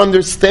 We have to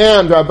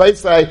understand, Rabbi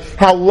say,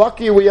 how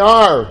lucky we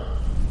are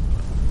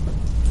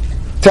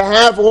to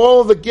have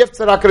all the gifts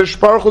that HaKadosh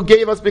Baruch Hu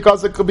gave us,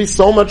 because it could be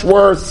so much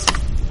worse.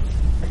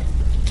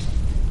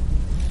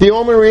 The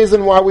only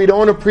reason why we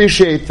don't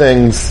appreciate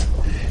things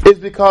is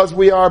because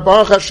we are,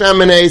 Baruch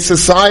Hashem, in a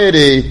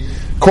society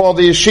called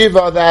the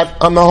yeshiva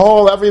that, on the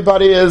whole,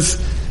 everybody is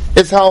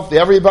healthy.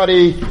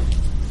 Everybody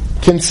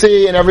can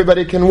see, and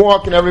everybody can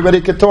walk, and everybody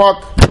can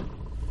talk.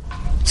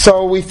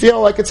 So we feel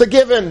like it's a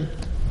given.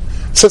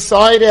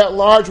 Society at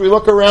large, we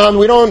look around,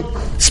 we don't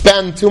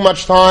spend too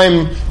much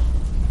time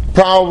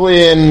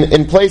probably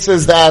in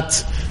places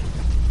that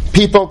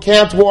people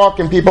can't walk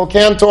and people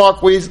can't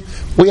talk. We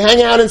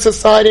hang out in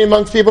society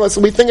amongst people,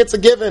 so we think it's a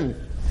given.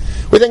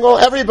 We think, well,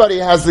 everybody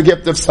has the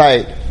gift of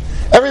sight.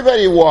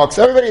 Everybody walks,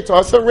 everybody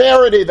talks. It's a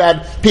rarity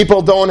that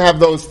people don't have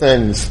those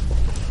things.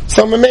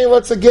 So Mamela,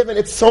 it's a given.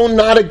 It's so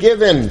not a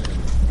given.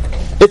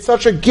 It's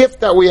such a gift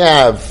that we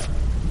have.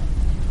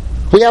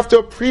 We have to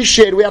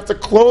appreciate, we have to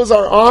close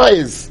our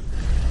eyes.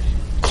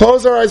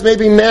 Close our eyes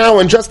maybe now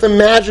and just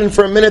imagine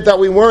for a minute that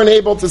we weren't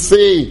able to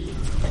see.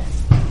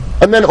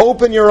 And then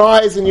open your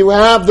eyes and you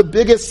have the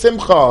biggest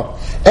simcha.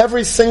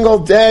 Every single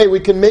day we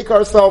can make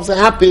ourselves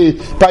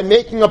happy by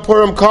making a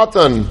Purim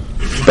Katan,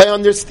 by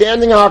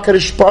understanding how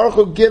HaKadosh Baruch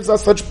Hu gives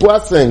us such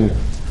blessing.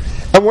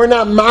 And we're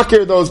not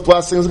makir those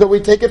blessings because we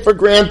take it for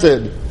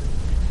granted.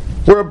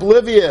 We're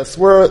oblivious.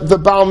 We're the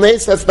Baal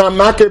Nes that's not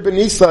makir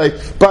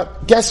b'nisai.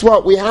 But guess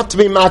what? We have to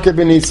be makir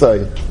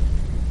b'nisai.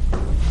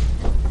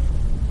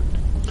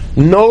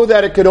 Know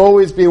that it could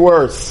always be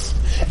worse.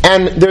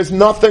 And there's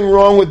nothing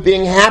wrong with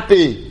being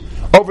happy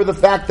over the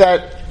fact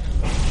that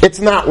it's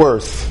not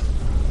worse.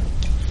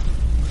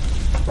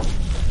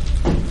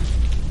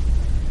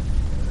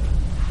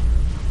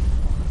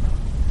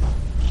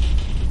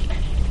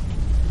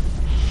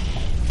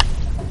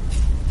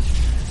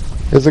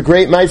 There's a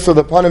great Ma'aser,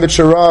 the Panovich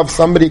Rav.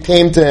 Somebody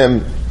came to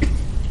him.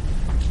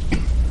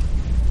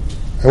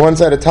 I once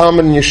had a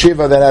Talmud in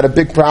Yeshiva that had a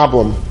big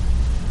problem.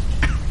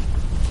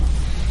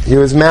 He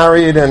was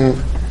married, and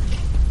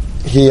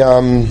he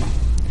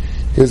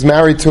was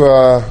married to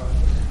a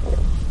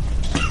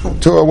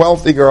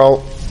wealthy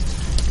girl.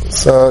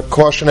 It's a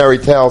cautionary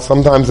tale.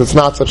 Sometimes it's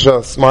not such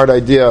a smart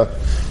idea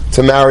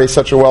to marry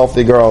such a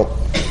wealthy girl,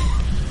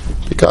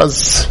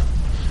 because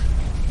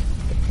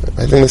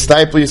I think the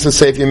Stipler used to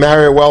say, if you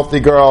marry a wealthy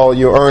girl,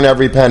 you earn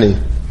every penny.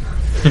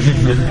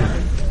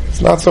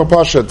 It's not so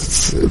pashut.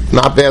 It's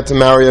not bad to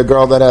marry a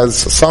girl that has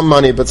some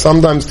money, but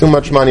sometimes too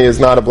much money is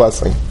not a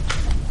blessing.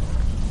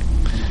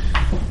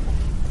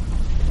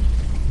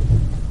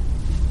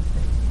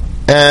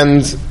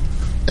 And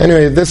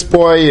anyway, this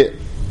boy,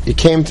 he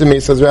came to me, he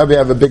says, Rabbi, I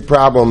have a big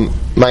problem.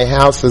 My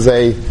house is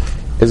a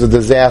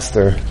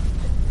disaster.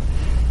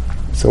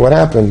 So what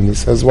happened? He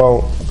says,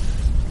 well,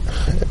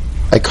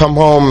 I come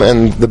home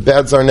and the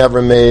beds are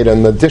never made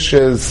and the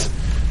dishes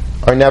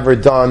are never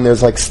done.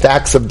 There's like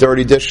stacks of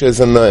dirty dishes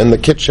in the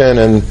kitchen,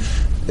 and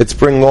it's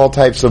bringing all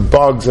types of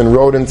bugs and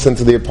rodents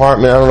into the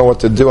apartment. I don't know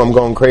what to do. I'm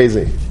going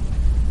crazy.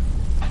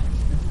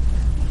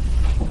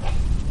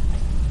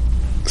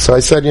 So I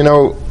said,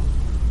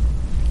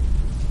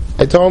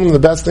 I told him the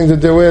best thing to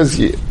do is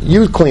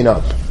you clean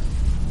up.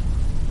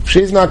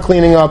 She's not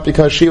cleaning up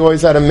because she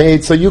always had a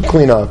maid, so you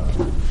clean up.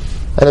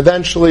 And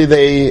eventually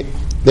they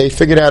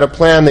figured out a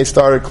plan. They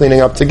started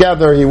cleaning up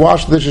together. He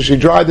washed the dishes, she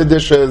dried the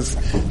dishes.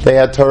 They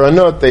had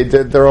Toranut, they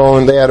did their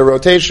own, they had a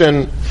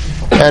rotation.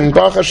 And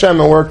Baruch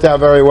Hashem, it worked out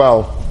very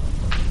well.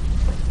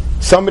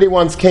 Somebody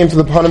once came to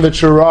the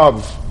Panovich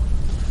Rav,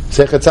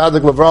 Zecher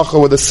Tzadik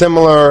Levracha, with a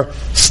similar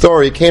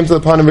story. He came to the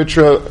Panovich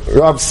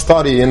Rav's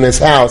study in his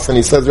house, and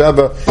he says,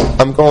 Rebbe,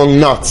 I'm going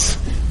nuts.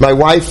 My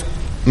wife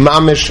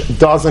mamish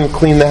doesn't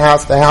clean the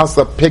house is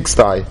a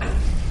pigsty.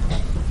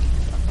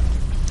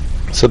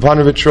 So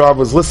Panovich Rav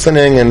was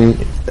listening and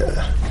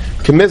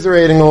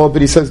commiserating a little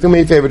bit. He says, do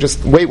me a favor,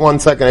 just wait 1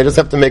 second, I just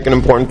have to make an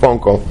important phone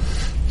call.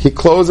 He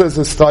closes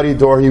his study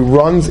door, he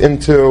runs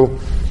into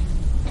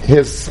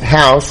his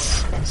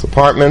house, his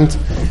apartment,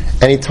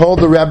 and he told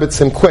the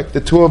Rebbetzin, quick, the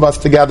two of us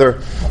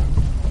together,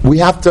 we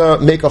have to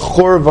make a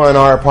churva in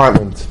our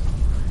apartment.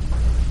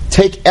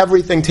 Take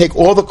everything, take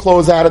all the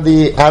clothes out of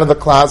the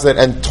closet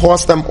and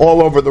toss them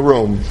all over the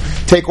room.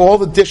 Take all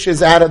the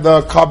dishes out of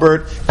the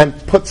cupboard and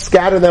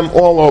scatter them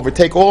all over.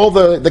 Take all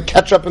the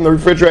ketchup in the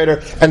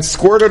refrigerator and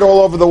squirt it all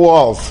over the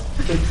walls.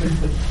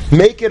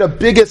 Make it a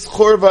biggest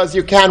churva as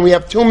you can. We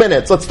have 2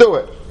 minutes. Let's do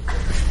it.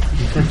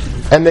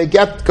 And they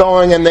get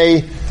going and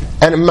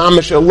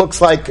mamish, it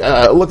looks like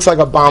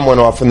a bomb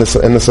went off in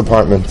this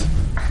apartment.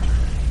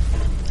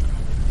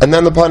 And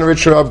then the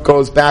Panovich Rav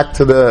goes back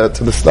to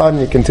the stud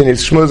and he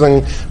continues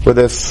schmoozing with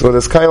this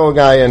Kailo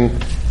guy, and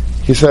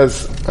he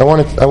says, I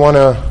want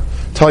to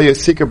tell you a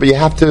secret, but you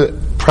have to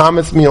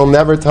promise me you'll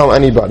never tell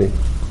anybody.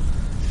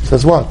 He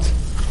says, what?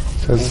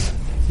 He says,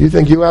 you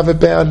think you have it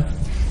bad?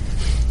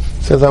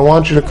 He says, I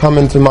want you to come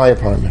into my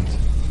apartment.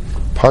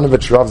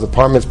 Panovich Rav's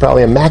apartment is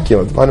probably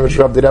immaculate. Panovich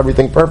Rav did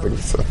everything perfect.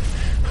 So,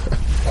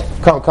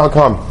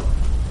 come.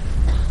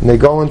 And they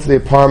go into the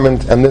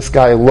apartment and this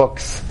guy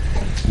looks.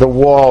 The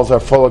walls are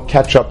full of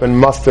ketchup and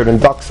mustard and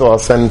duck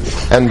sauce, and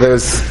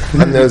there's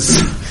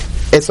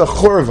it's a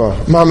churva.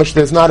 Mamish,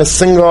 there's not a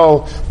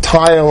single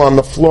tile on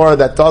the floor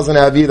that doesn't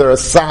have either a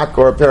sock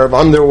or a pair of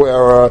underwear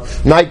or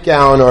a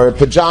nightgown or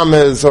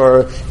pajamas,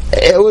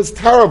 it was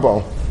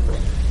terrible.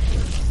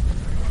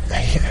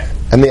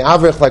 And the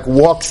Avrich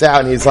walks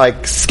out and he's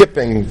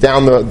skipping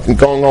down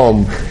going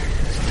home.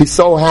 He's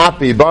so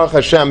happy. Baruch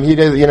Hashem, he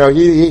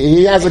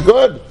has it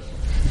good.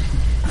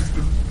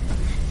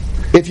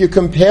 If you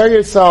compare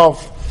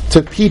yourself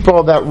to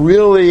people that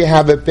really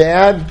have it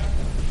bad,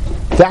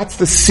 that's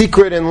the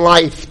secret in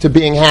life to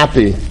being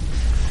happy.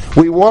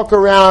 We walk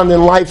around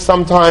in life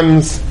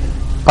sometimes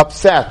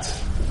upset,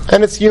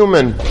 and it's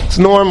human, it's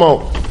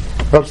normal.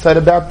 We're upset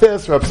about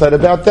this, we're upset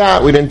about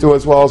that. We didn't do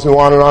as well as we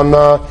wanted on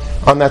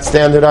that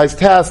standardized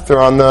test, or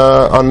on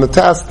the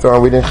test, or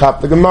we didn't chop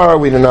the Gemara.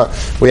 We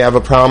have a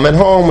problem at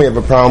home. We have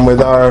a problem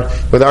with our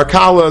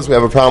kalas. We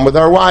have a problem with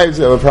our wives.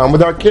 We have a problem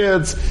with our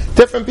kids.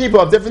 Different people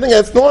have different things.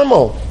 It's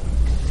normal,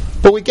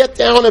 but we get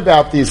down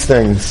about these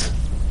things.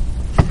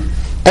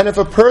 And if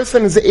a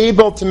person is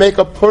able to make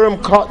a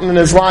Purim cotton in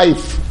his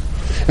life,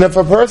 and if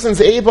a person is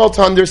able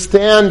to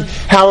understand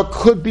how it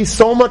could be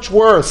so much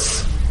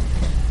worse,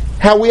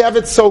 how we have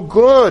it so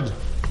good,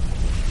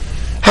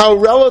 how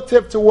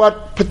relative to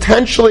what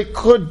potentially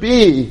could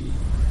be,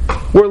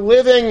 we're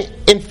living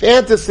in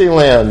fantasy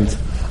land.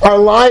 Our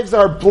lives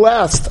are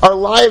blessed. Our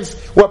lives,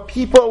 what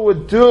people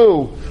would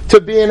do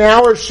to be in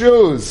our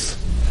shoes,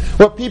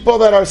 what people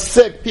that are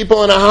sick,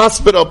 people in a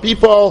hospital,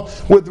 people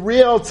with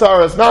real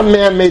tzaras, not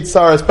man-made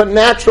tzaras, but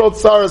natural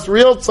tzaras,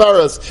 real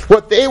tzaras,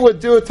 what they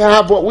would do to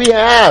have what we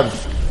have.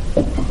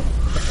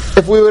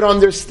 If we would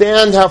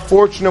understand how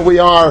fortunate we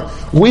are,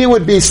 we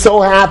would be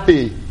so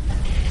happy.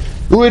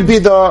 We would be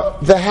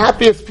the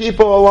happiest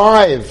people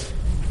alive.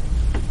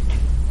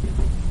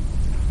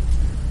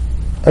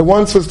 I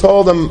once was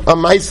told a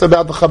maisa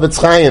about the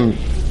Chavetz Chaim.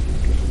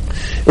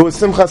 It was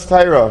Simchas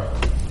Torah,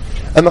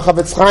 and the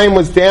Chavetz Chaim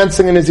was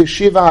dancing in his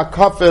yeshiva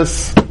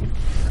hakafis,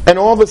 and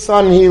all of a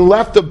sudden he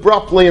left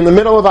abruptly in the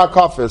middle of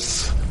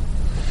hakafis,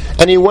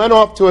 and he went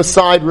off to a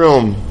side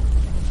room,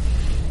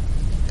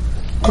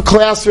 a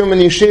classroom in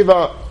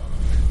yeshiva,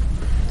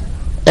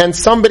 and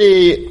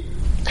somebody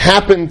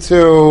happened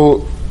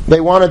to,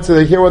 they wanted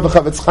to hear what the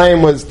Chavetz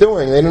Chaim was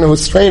doing. They didn't know, it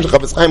was strange. The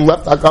Chavetz Chaim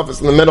left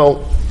hakafis in the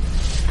middle,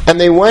 and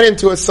they went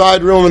into a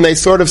side room and they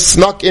sort of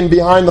snuck in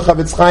behind the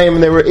Chavetz Chaim,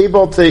 and they were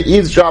able to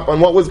eavesdrop on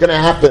what was going to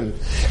happen.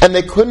 And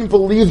they couldn't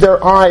believe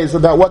their eyes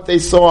about what they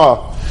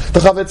saw. The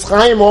Chavetz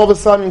Chaim all of a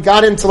sudden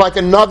got into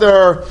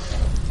another,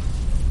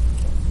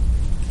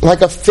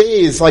 a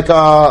phase,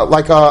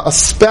 a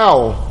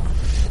spell.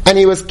 And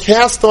he was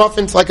cast off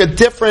into a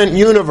different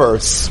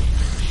universe.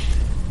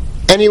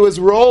 And he was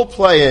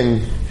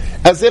role-playing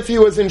as if he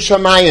was in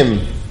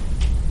Shamayim.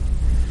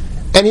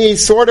 And he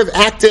sort of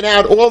acted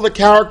out all the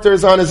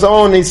characters on his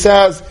own. He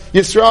says,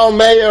 Yisrael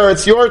Meir,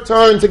 it's your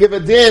turn to give a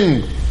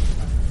din. He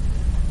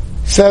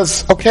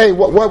says, okay,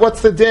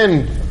 what's the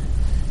din?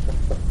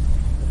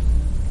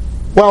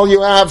 Well,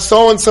 you have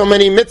so and so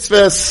many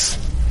mitzvahs,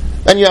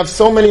 and you have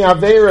so many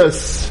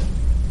averas,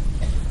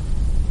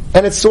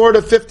 and it's sort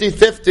of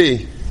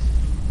 50-50.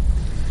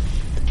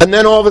 And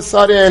then all of a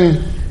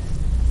sudden,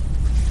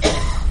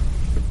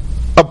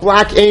 a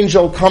black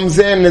angel comes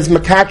in as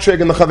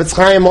Makatrig, and the Chavetz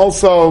Chaim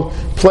also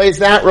plays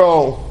that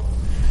role.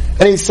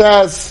 And he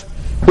says,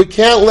 we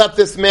can't let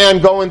this man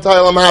go into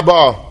Olam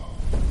Haba,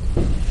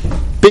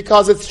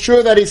 because it's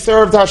true that he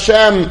served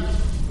Hashem,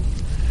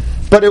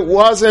 but it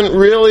wasn't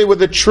really with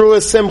the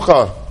truest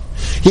simcha.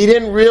 He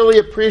didn't really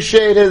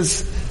appreciate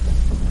his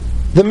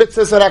the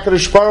mitzvahs that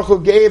HaKadosh Baruch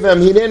Hu gave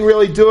him. He didn't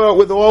really do it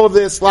with all of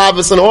his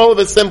slavus and all of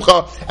his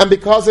simcha, and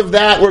because of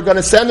that, we're going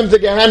to send him to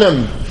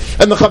Gehenna.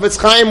 And the Chavetz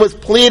Chaim was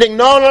pleading,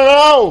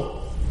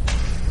 no,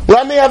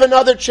 let me have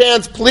another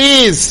chance,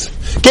 please.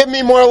 Give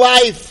me more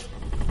life.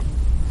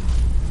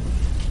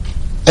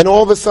 And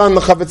all of a sudden,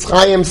 the Chavetz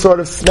Chaim sort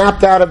of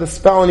snapped out of the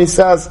spell, and he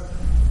says,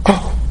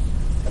 oh,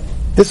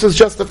 this was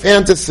just a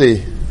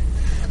fantasy.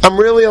 I'm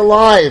really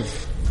alive.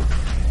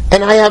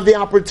 And I have the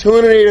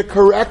opportunity to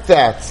correct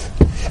that.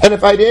 And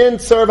if I didn't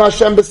serve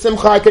Hashem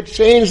b'simcha, I could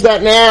change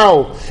that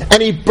now.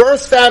 And he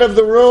bursts out of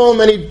the room,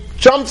 and he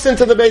jumps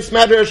into the Beis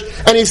Medrash,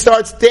 and he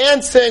starts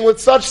dancing with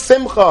such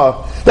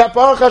simcha that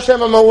Baruch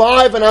Hashem, I'm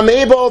alive, and I'm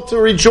able to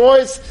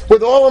rejoice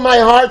with all of my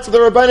heart to the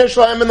Rebbeinu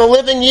Shalom in the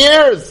living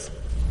years.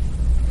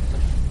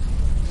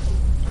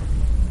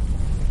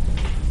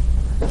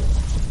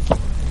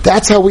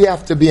 That's how we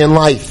have to be in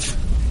life.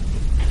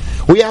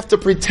 We have to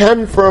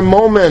pretend for a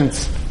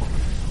moment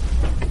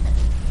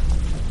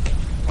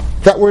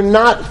that we're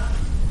not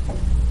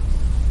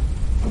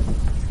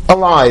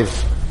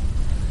alive.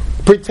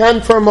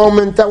 Pretend for a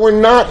moment that we're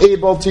not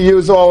able to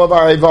use all of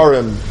our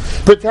Ivarim.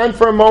 Pretend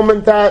for a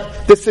moment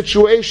that the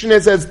situation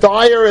is as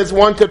dire as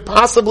one could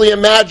possibly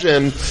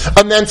imagine,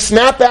 and then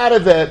snap out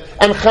of it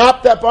and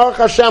chap that Baruch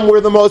Hashem,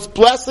 we're the most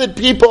blessed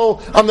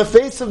people on the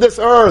face of this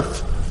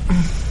earth.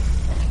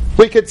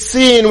 We could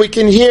see and we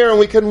can hear and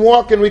we can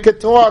walk and we could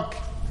talk.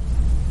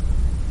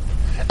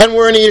 And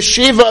we're in a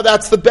yeshiva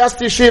that's the best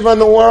yeshiva in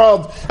the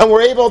world. And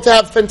we're able to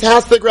have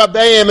fantastic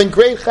rabbeim and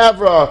great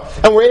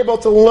chavra. And we're able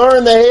to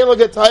learn the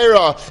Heilige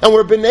Torah. And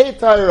we're b'nei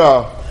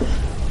Torah.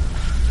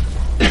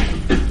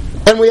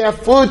 And we have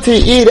food to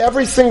eat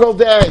every single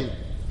day.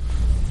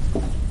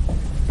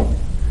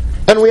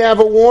 And we have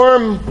a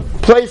warm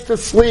place to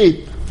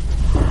sleep.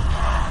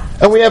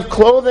 And we have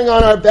clothing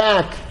on our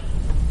back.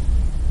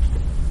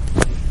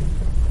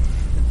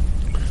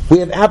 We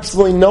have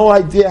absolutely no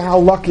idea how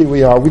lucky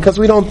we are because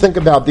we don't think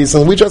about these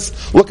things. We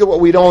just look at what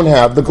we don't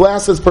have. The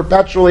glass is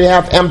perpetually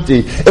half empty.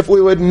 If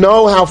we would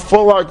know how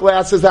full our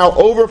glass is, how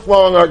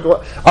overflowing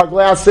our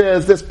glass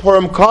is, this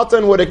Purim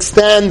Katan would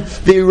extend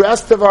the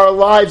rest of our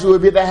lives. We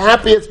would be the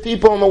happiest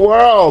people in the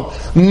world.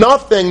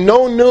 Nothing,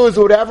 no news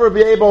would ever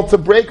be able to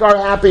break our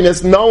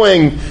happiness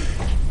knowing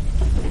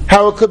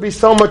how it could be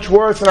so much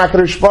worse and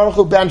HaKadosh Baruch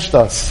Hu benched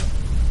us.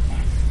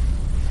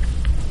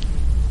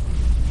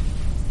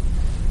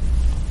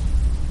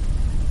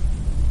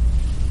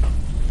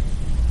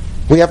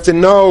 We have to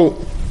know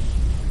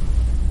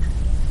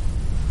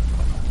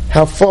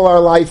how full our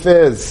life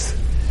is.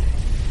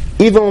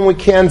 Even when we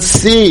can't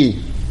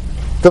see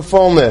the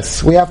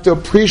fullness, we have to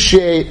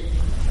appreciate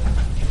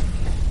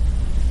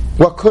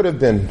what could have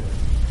been,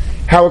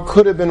 how it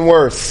could have been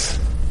worse.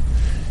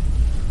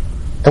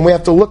 And we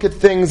have to look at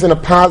things in a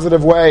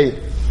positive way.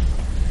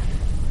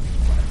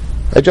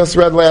 I just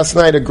read last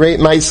night a great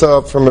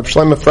Maisa from Reb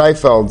Shlomo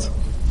Freifeld.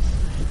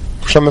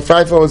 Shlomo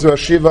Freifeld was a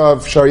Yeshiva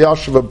of Shar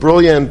Yashuv, a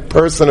brilliant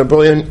person, a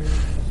brilliant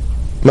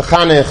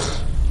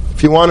mechanech.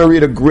 If you want to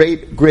read a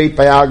great, great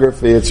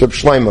biography, it's Reb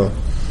Shlomo.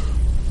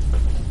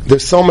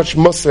 There's so much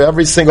Musar,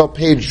 every single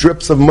page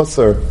drips of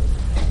Musar.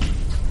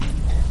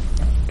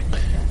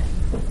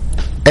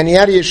 And he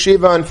had a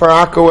yeshiva in Far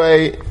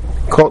Rockaway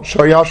called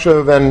Shar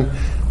Yashuv, and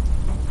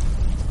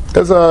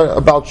there's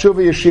a Baal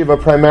Tshuva yeshiva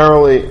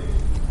primarily.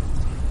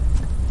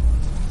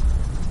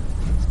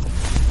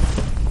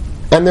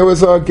 And there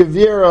was a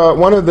Gevira,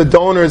 one of the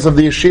donors of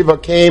the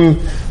yeshiva came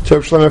to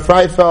Reb Shlomo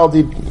Freifeld.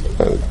 He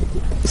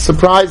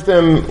surprised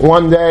him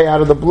one day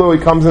out of the blue. He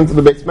comes into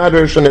the Beis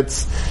Medrash and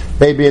it's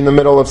maybe in the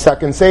middle of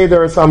Second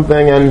Seder or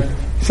something, and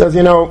he says,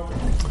 he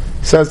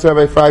says to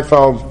Rabbi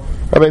Freifeld,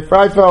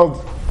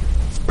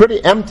 it's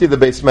pretty empty, the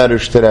Beis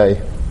Medrash today.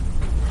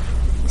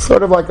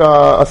 Sort of like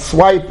a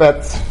swipe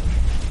at,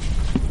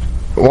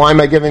 why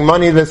am I giving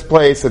money to this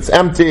place? It's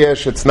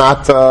empty-ish. It's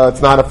not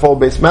a full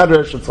Beis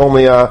Medrash. It's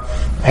only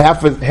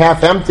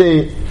half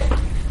empty.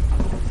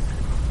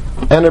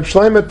 And Reb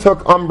Shlomo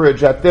took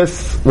umbrage at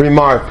this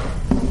remark,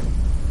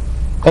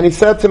 and he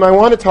said to him, "I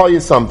want to tell you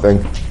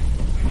something."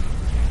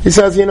 He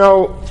says,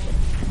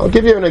 I'll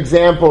give you an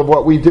example of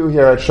what we do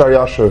here at Shar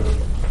Yashuv.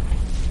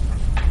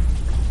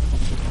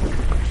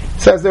 He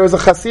says there was a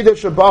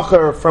Hasidic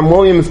Bacher from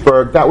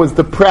Williamsburg that was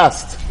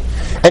depressed,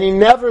 and he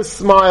never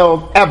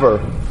smiled ever.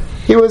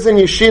 He was in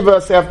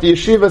yeshivas after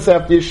yeshivas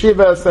after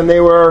yeshivas, and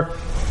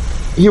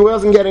he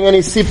wasn't getting any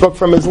sipuk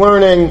from his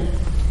learning.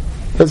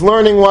 His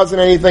learning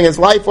wasn't anything. His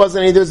life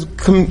wasn't anything.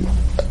 He was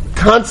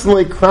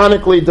constantly,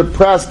 chronically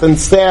depressed and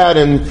sad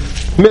and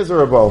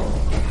miserable.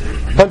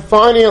 And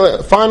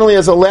finally,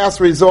 as a last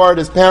resort,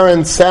 his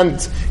parents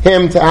sent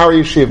him to our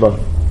yeshiva.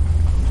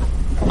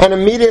 And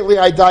immediately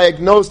I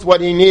diagnosed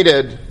what he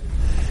needed,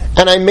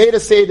 and I made a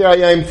Seder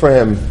Hayom for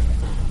him.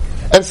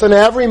 And so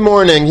now every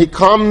morning he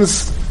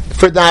comes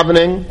for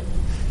davening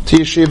to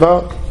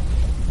yeshiva.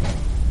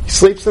 He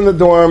sleeps in the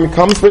dorm. He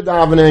comes for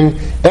davening.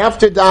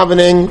 After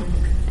davening,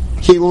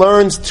 he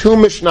learns 2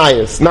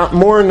 Mishnayos, not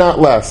more, not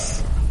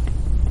less.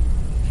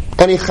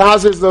 And he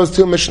chazers those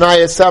 2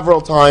 Mishnayos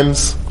several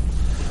times.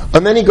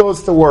 And then he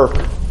goes to work.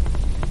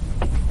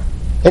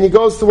 And he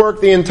goes to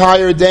work the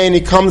entire day, and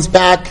he comes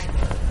back,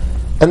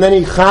 and then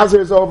he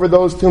chazers over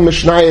those two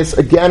Mishnayos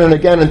again and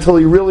again until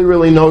he really,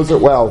 really knows it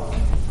well.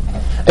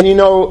 And you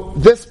know,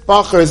 this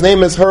Bacher, his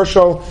name is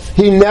Herschel,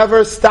 he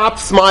never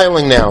stops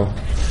smiling now.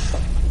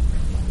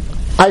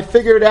 I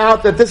figured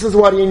out that this is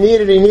what he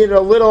needed. He needed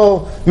a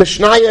little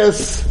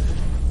Mishnayos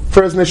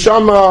for his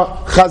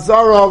neshama,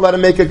 chazara, let him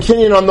make a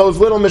kinyan on those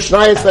little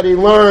mishnayos that he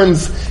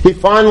learns. He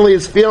finally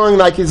is feeling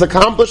like he's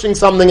accomplishing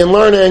something in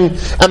learning,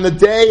 and the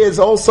day is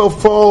also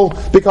full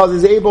because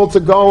he's able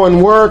to go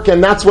and work,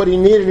 and that's what he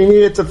needed. He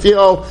needed to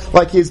feel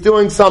like he's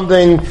doing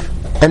something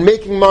and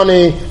making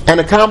money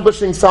and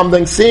accomplishing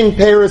something, seeing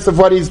peiros of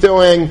what he's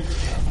doing,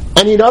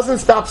 and he doesn't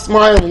stop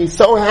smiling. He's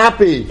so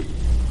happy.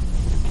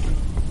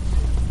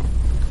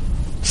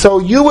 So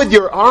you with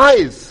your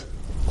eyes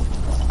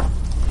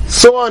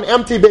saw an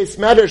empty Beis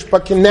Medrash,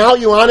 but can now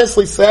you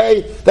honestly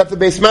say that the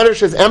Beis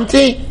Medrash is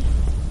empty?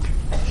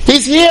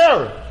 He's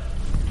here.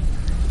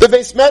 The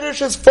Beis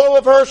Medrash is full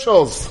of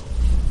Herschels.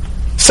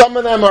 Some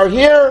of them are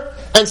here,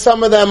 and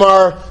some of them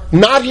are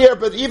not here,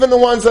 but even the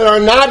ones that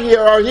are not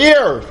here are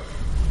here.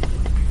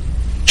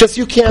 Just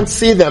you can't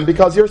see them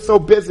because you're so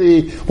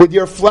busy with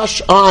your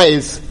flesh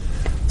eyes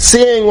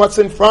seeing what's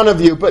in front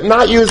of you, but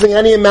not using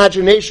any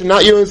imagination,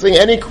 not using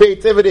any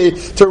creativity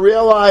to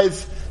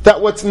realize that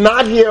what's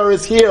not here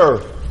is here.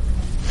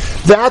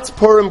 That's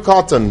Purim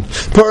Katan.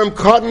 Purim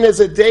Katan is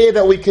a day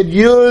that we could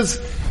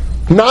use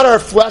not our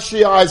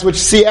fleshy eyes, which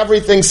see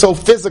everything so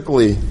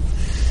physically,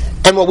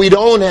 and what we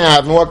don't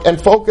have,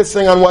 and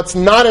focusing on what's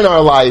not in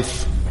our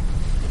life.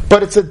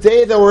 But it's a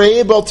day that we're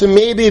able to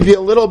maybe be a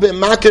little bit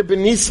makir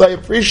b'nisai,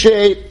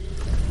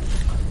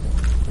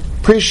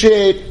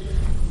 appreciate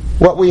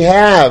what we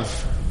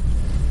have,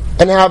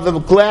 and how the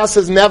glass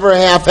is never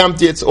half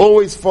empty, it's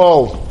always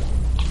full.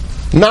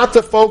 Not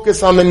to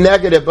focus on the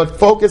negative, but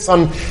focus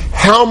on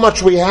how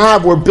much we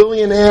have. We're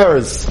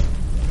billionaires.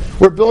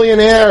 We're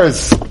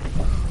billionaires.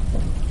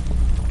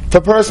 If a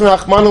person,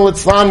 Rahmanu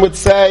Litzlan, would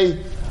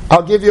say,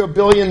 I'll give you $1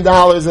 billion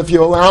if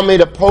you allow me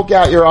to poke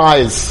out your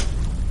eyes,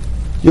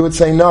 you would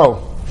say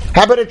no.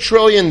 How about $1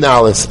 trillion?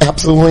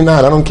 Absolutely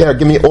not. I don't care.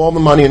 Give me all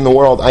the money in the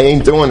world. I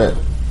ain't doing it.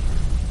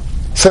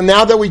 So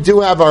now that we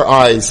do have our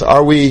eyes,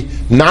 are we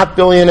not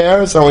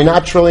billionaires? Are we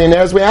not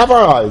trillionaires? We have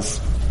our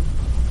eyes.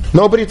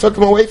 Nobody took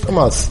them away from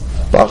us.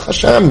 Baruch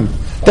Hashem.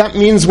 That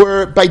means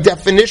we're, by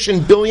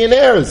definition,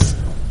 billionaires.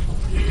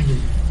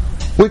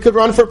 We could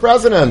run for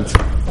president.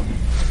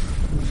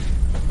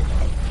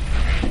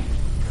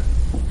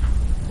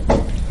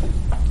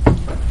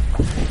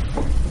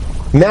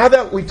 Now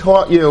that we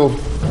taught you,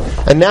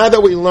 and now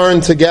that we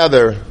learned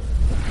together,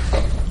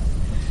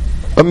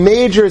 a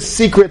major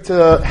secret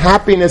to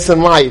happiness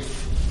in life,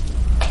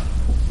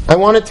 I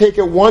want to take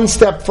it one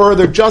step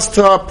further just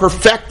to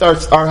perfect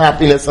our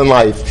happiness in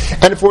life.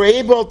 And if we're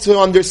able to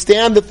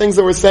understand the things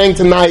that we're saying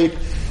tonight,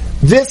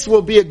 this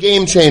will be a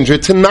game changer.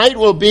 Tonight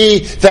will be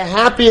the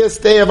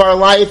happiest day of our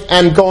life,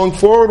 and going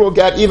forward we'll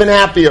get even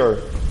happier.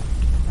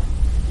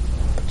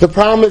 The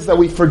problem is that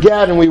we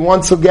forget, and we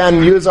once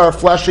again use our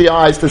fleshy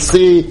eyes to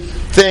see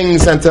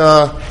things and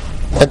to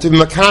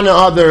makana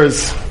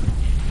others.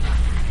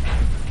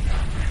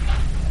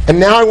 And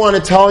now I want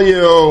to tell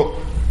you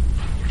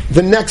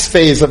the next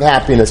phase of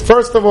happiness.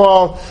 First of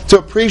all, to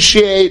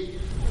appreciate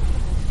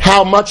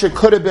how much it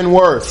could have been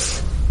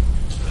worse.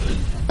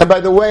 And by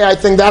the way, I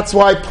think that's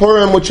why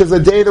Purim, which is a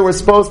day that we're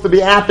supposed to be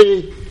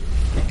happy,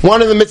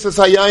 one of the mitzvahs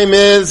hayayim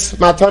is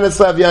matanis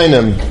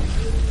le'avyayim.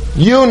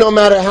 You, no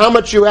matter how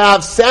much you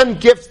have,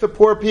 send gifts to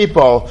poor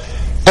people.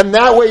 And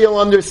that way you'll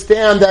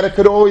understand that it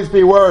could always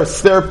be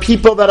worse. There are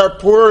people that are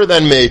poorer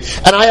than me,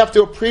 and I have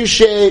to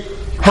appreciate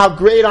how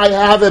great I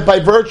have it by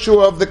virtue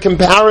of the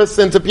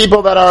comparison to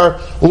people that are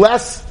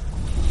less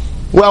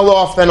well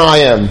off than I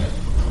am.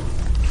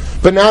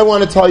 But now I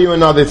want to tell you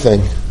another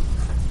thing.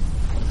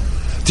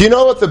 Do you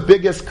know what the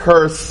biggest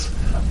curse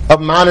of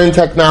modern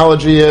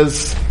technology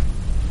is?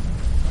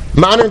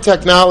 Modern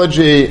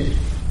technology,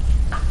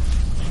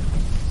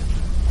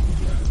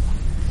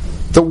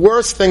 the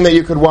worst thing that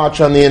you could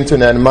watch on the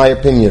internet, in my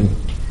opinion,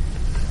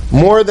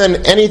 more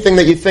than anything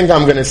that you think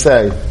I'm going to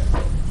say,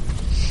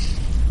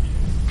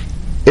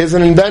 is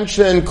an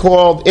invention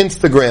called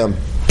Instagram.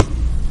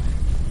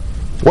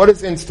 What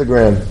is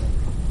Instagram?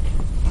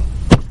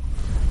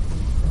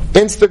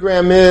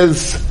 Instagram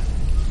is,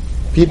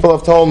 people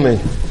have told me,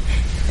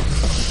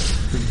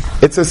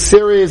 it's a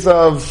series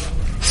of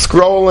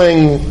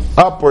scrolling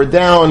up or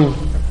down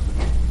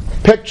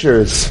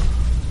pictures.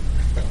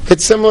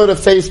 It's similar to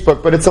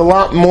Facebook, but it's a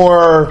lot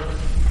more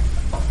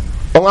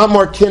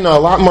kina, a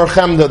lot more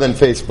chemda than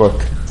Facebook.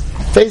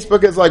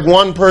 Facebook is like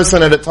one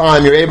person at a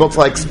time. You're able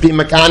to be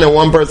makana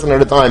one person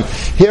at a time.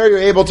 Here you're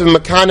able to be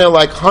makana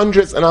like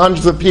hundreds and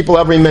hundreds of people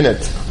every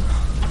minute.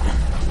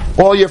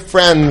 All your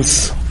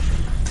friends,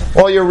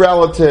 all your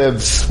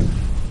relatives,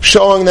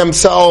 showing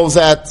themselves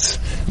at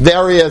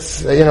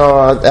various,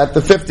 at the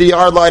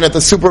 50-yard line at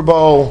the Super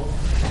Bowl,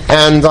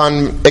 and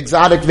on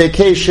exotic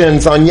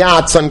vacations, on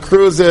yachts, on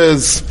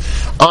cruises,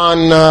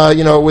 on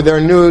with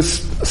their new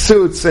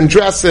suits and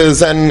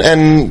dresses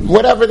and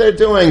whatever they're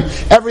doing.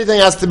 Everything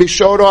has to be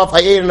showed off. I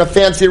ate in a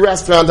fancy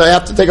restaurant. I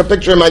have to take a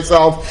picture of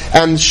myself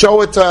and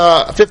show it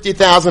to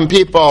 50,000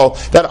 people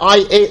that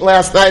I ate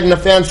last night in a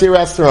fancy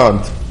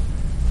restaurant.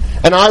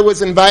 And I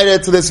was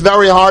invited to this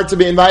very hard to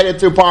be invited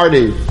to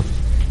party.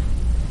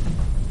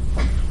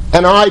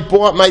 And I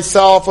bought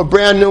myself a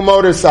brand new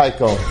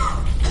motorcycle.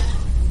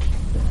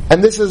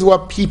 And this is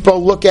what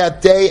people look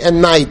at day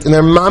and night. And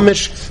they're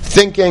mamish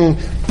thinking,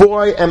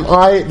 boy, am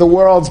I the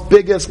world's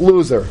biggest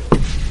loser.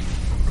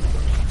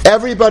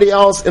 Everybody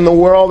else in the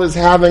world is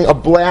having a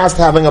blast,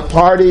 having a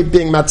party,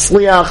 being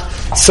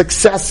matzliach,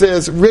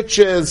 successes,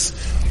 riches,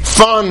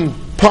 fun,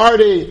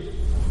 party.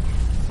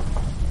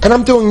 And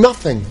I'm doing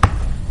nothing.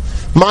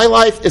 My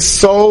life is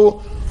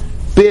so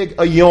big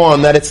a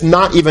yawn that it's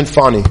not even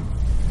funny.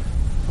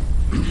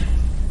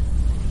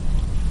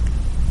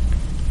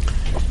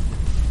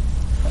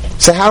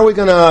 So how are we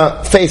going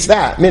to face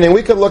that? Meaning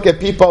we could look at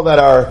people that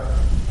are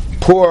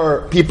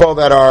poor, people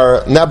that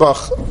are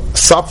nebuch,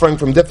 suffering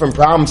from different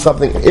problems,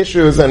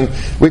 issues, and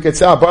we could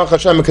say, Baruch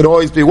Hashem, it could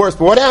always be worse.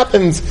 But what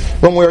happens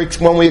when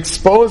we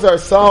expose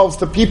ourselves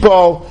to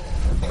people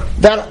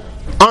that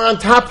are on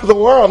top of the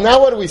world?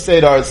 Now what do we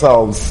say to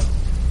ourselves?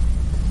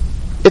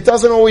 It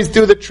doesn't always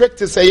do the trick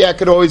to say, yeah, it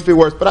could always be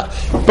worse. But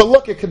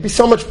look, it could be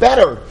so much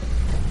better.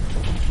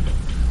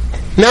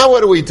 Now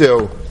what do we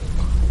do?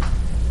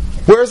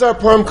 Where's our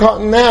Purim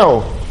cotton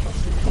now?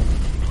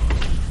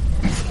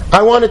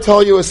 I want to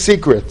tell you a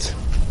secret.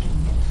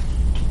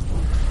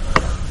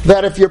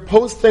 That if you're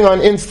posting on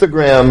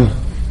Instagram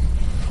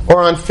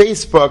or on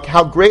Facebook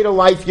how great a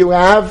life you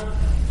have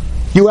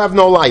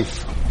no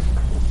life.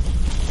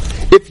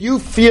 If you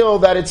feel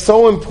that it's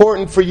so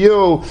important for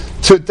you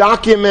to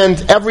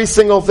document every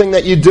single thing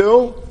that you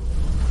do,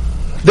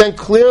 then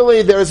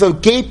clearly there's a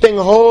gaping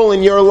hole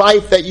in your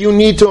life that you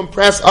need to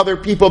impress other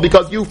people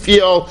because you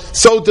feel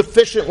so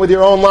deficient with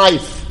your own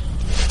life.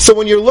 So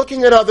when you're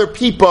looking at other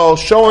people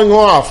showing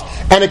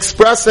off and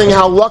expressing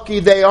how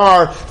lucky they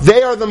are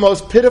the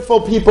most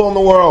pitiful people in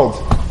the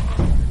world.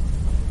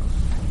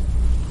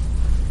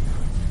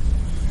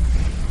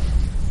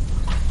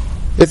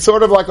 It's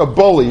sort of like a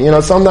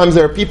bully. Sometimes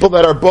there are people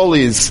that are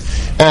bullies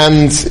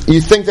and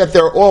you think that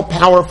they're all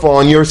powerful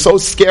and you're so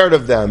scared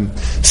of them.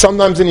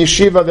 Sometimes in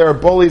yeshiva there are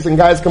bullies and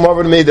guys come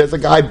over to me, there's a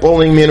guy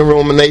bullying me in a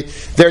room and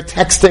they're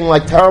texting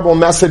like terrible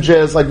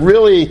messages, like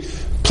really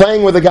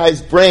playing with a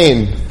guy's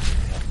brain.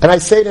 And I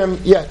say to him,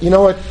 yeah, you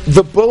know what?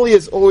 The bully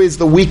is always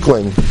the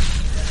weakling.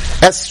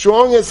 As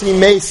strong as he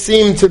may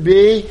seem to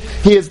be,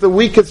 he is the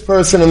weakest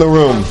person in the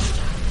room.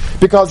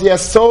 Because he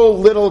has so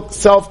little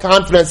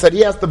self-confidence that he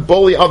has to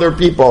bully other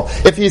people.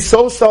 If he's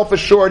so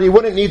self-assured, he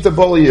wouldn't need to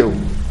bully you.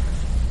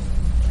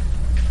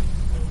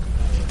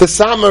 The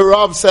Samar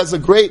Rav says a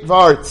great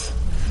vart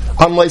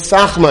on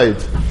Leisachmaid.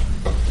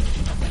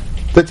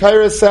 The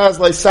Torah says,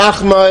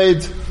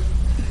 Leisachmaid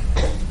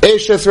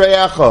Eshes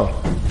Reyecha.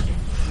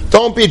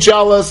 Don't be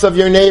jealous of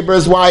your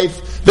neighbor's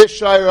wife,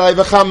 Vishayrai,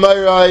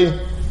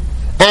 V'chamayrai,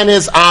 and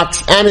his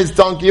ox, and his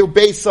donkey,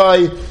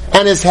 Ubeisai,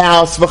 and his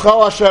house,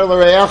 V'chal Asher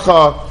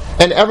L'Reyecha,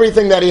 and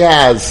everything that he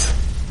has.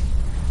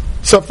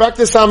 So,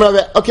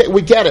 okay,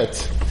 we get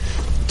it.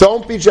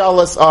 Don't be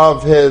jealous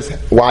of his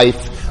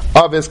wife,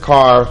 of his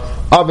car,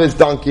 of his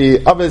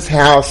donkey, of his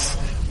house.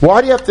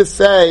 Why do you have to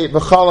say,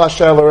 V'chal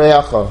Asher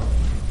L'Reyecha?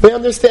 We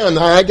understand,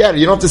 I get it.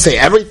 You don't have to say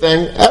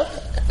everything.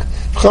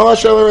 V'chal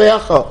Asher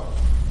L'Reyecha.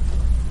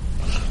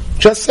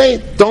 Just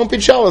say, don't be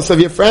jealous of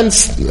your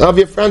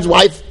friend's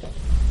wife,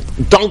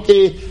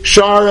 donkey,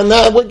 shar, and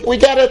that. We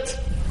get it.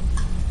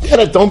 Get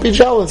it. Don't be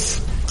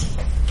jealous.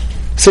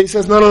 So he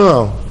says,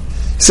 no.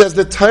 He says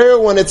the Torah,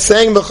 when it's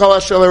saying B'chal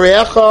Asher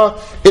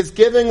L'Reyecha, is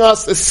giving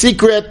us a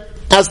secret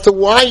as to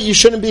why you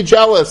shouldn't be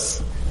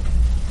jealous.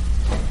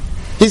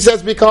 He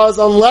says, because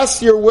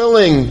unless you're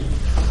willing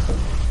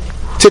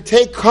to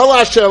take Kol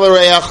Asher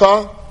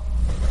L'Reyecha,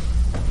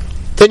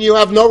 then you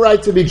have no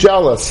right to be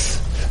jealous.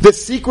 The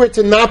secret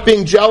to not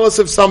being jealous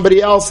of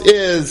somebody else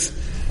is,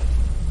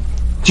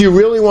 do you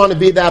really want to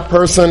be that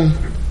person?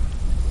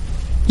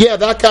 Yeah,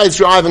 that guy's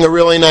driving a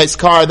really nice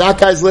car. That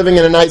guy's living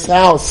in a nice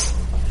house.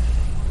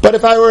 But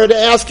if I were to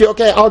ask you,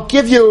 okay, I'll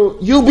give you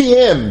be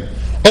him,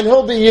 and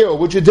he'll be you.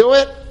 Would you do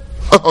it?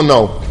 Oh,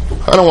 no.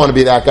 I don't want to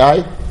be that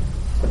guy.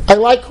 I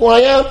like who I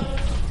am.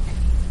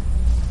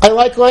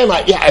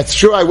 Yeah, it's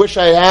true. I wish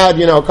I had,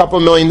 a couple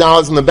 $1 million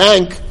in the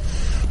bank.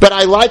 But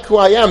I like who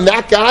I am.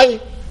 That guy,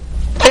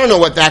 I don't know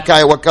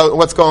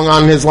what's going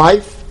on in his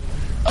life.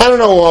 I don't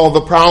know all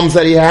the problems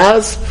that he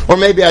has. Or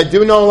maybe I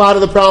do know a lot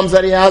of the problems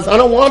that he has. I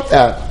don't want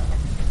that.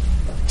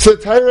 So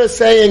the Torah is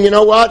saying, you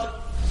know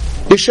what?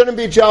 You shouldn't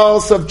be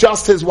jealous of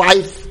just his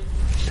wife,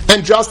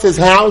 and just his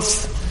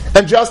house,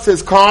 and just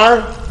his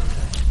car,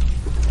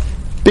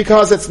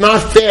 because it's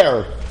not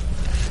fair.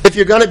 If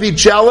you're going to be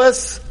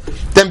jealous,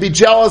 then be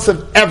jealous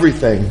of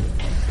everything.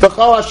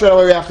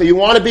 You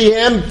want to be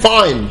him?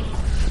 Fine.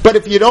 But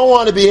if you don't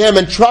want to be him,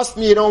 and trust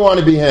me, you don't want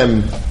to be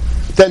him,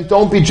 then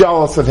don't be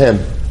jealous of him.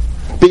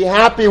 Be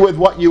happy with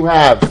what you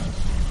have.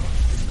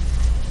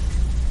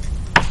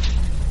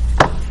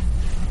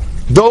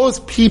 Those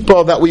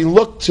people that we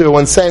look to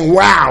and saying,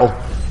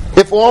 wow,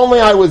 if only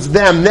I was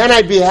them, then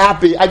I'd be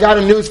happy. I got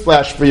a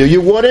newsflash for you.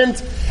 You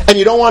wouldn't, and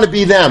you don't want to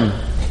be them.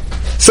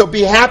 So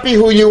be happy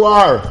who you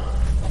are.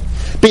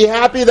 Be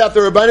happy that the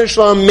Rebbeinu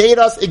Shalom made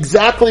us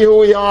exactly who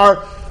we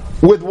are,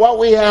 with what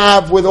we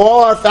have, with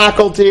all our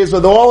faculties,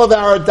 with all of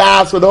our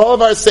das, with all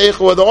of our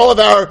seichel, with all of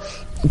our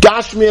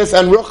gashmias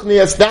and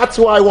ruchnias. That's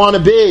who I want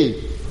to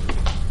be.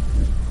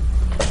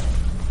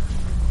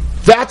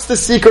 That's the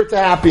secret to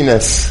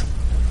happiness.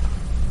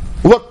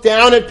 Look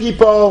down at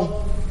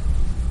people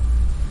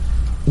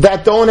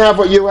that don't have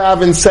what you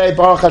have and say,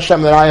 Baruch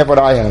Hashem, that I have what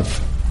I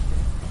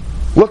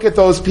have. Look at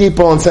those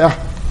people and say,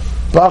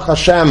 Baruch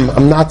Hashem,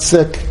 I'm not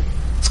sick.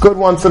 It's good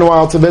once in a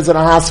while to visit a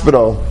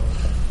hospital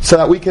so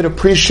that we could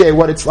appreciate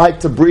what it's like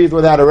to breathe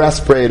without a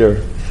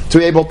respirator, to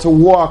be able to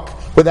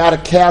walk without a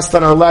cast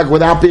on our leg,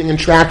 without being in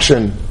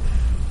traction.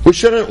 We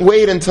shouldn't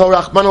wait until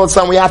Rahman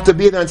al-Islam we have to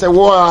be there and say,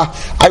 "Whoa,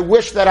 I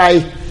wish that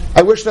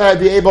I'd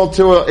be able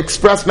to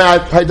express my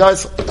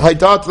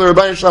haidat to the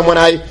Rebbeinu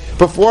Shalom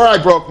before I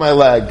broke my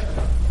leg."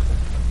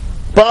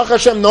 Baruch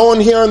Hashem, no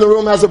one here in the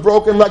room has a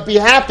broken leg. Be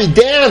happy,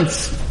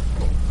 dance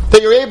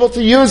that you're able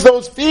to use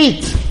those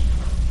feet.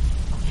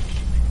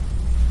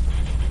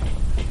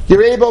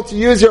 You're able to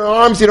use your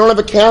arms. You don't have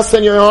a cast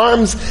on your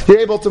arms. You're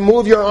able to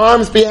move your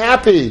arms. Be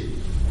happy.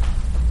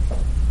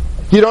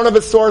 You don't have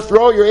a sore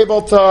throat. You're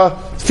able to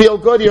feel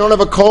good. You don't have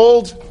a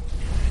cold.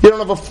 You don't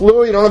have a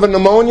flu. You don't have a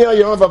pneumonia.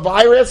 You don't have a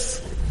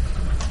virus.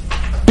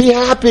 Be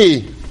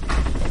happy.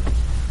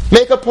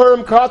 Make a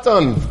Purim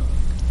Katan.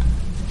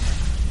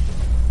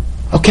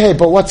 Okay,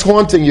 but what's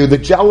haunting you? The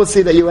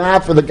jealousy that you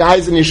have for the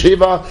guys in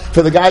yeshiva,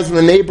 for the guys in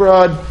the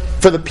neighborhood,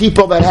 for the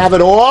people that have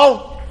it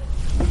all?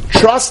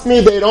 Trust me,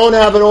 they don't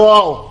have it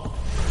all.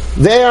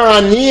 They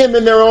are aniyim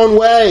in their own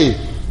way.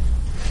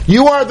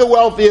 You are the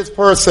wealthiest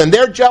person.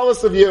 They're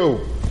jealous of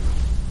you.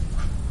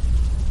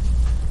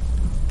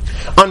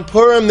 On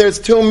Purim, there's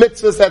two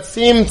mitzvahs that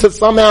seem to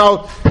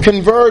somehow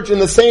converge in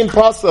the same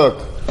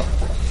pasuk.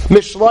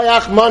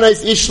 Mishloach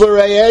manes ish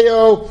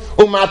l're'eyo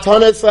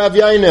u'matanes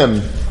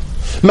l'avyanim.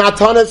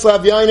 Matanes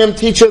l'avyanim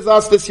teaches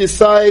us this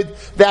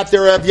yesod that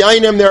there are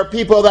avyanim, there are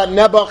people that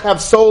Nebuch have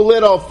so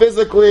little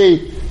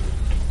physically,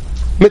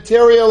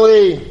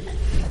 materially,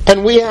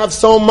 and we have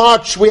so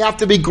much. We have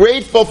to be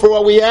grateful for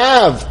what we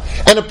have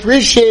and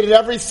appreciate it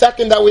every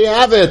second that we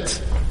have it.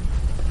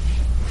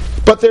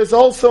 But there's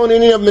also an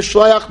meaning of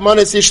Mishloach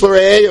manes ish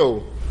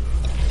l're'eyo.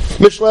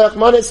 Mishloach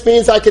manes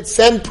means I could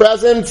send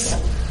presents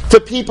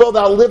to people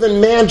that live in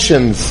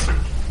mansions.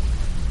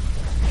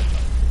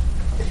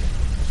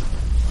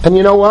 And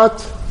you know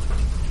what?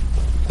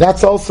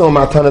 That's also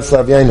Matanas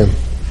L'Avyanim.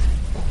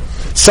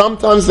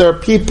 Sometimes there are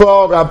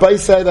people, Rabbi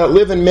say, that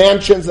live in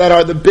mansions that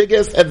are the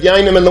biggest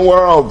Avyanim in the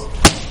world.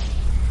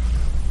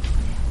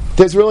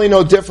 There's really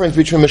no difference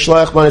between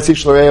Mishloach manes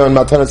ish l're'eyo and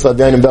Matanas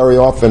L'Avyanim very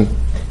often.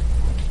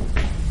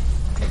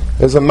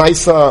 There's a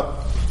Maisa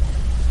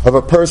of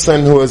a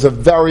person who is a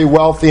very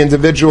wealthy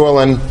individual,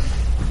 and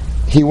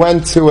he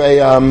went to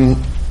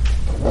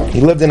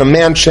he lived in a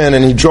mansion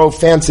and he drove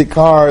fancy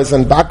cars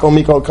and Bakol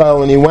Mikol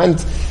Kol, and he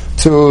went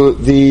to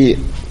the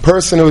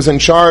person who was in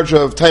charge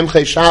of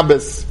Taimchei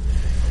Shabbos,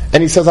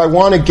 and he says, I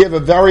want to give a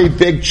very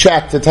big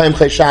check to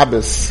Taimchei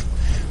Shabbos.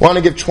 I want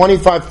to give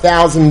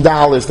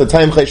 $25,000 to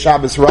Taimchei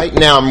Shabbos right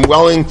now. I'm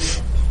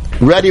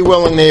ready,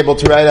 willing, and able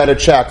to write out a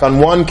check on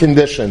one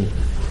condition.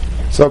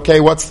 So, okay,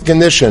 what's the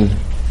condition?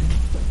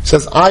 He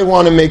says, I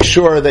want to make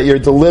sure that you're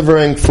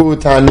delivering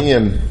food to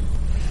Aniyim.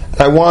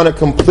 I want a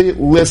complete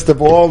list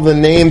of all the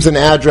names and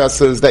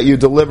addresses that you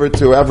deliver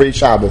to every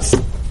Shabbos.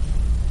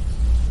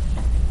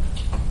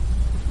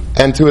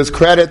 And to his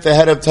credit, the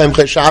head of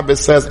Taimchei Shabbos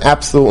says,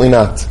 absolutely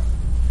not.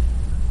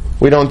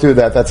 We don't do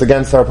that. That's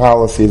against our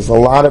policies. A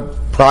lot of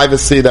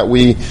privacy that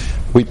we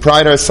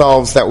pride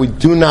ourselves that we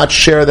do not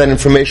share that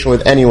information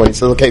with anyone. He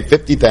says, okay,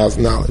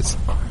 $50,000.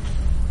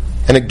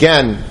 And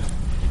again,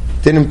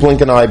 didn't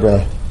blink an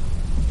eyebrow.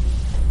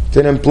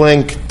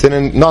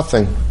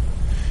 Nothing.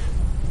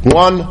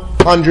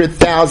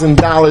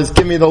 $100,000,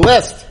 give me the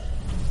list.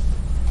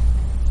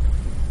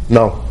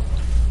 No.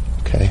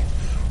 Okay.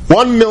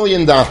 $1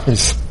 million.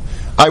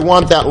 I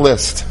want that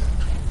list.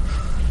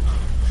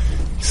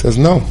 He says,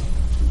 no.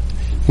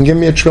 You can give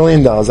me $1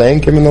 trillion. I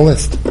ain't giving the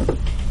list.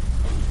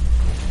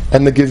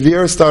 And the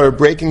Gevir started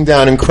breaking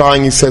down and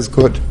crying. He says,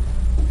 good.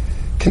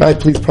 Can I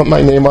please put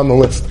my name on the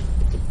list?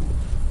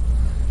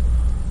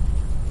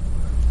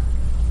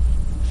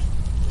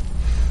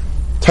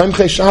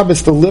 Taimchei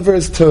Shabbos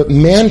delivers to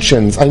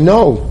mansions. I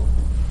know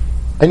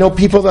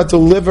people that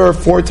deliver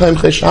 4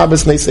 Taimchei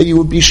Shabbos, and they say you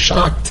would be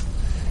shocked.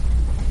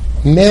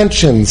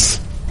 Mansions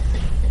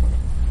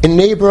in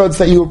neighborhoods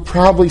that you were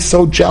probably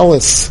so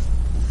jealous.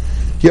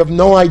 You have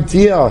no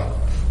idea.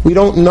 We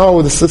don't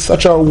know. This is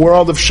such a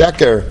world of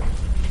sheker.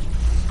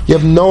 You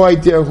have no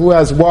idea who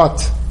has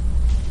what.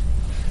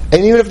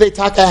 And even if they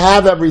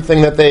have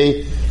everything that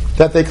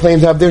that they claim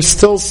to have. There's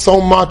still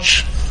so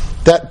much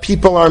that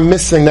people are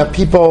missing, that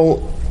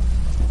people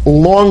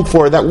long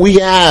for, that we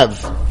have.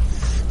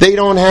 They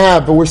don't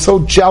have, but we're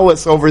so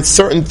jealous over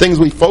certain things.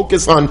 We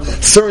focus on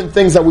certain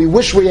things that we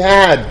wish we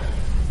had.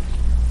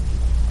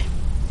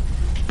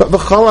 But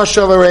b'chol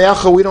asher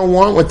l'reacha, we don't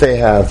want what they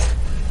have.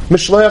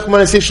 Mishloach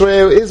manas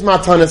Yisrael is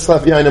matanas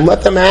lefyanim.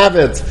 Let them have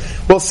it.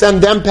 We'll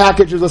send them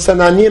packages. We'll send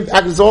aniyim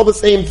packages. All the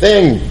same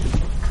thing.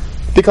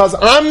 Because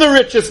I'm the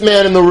richest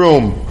man in the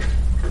room.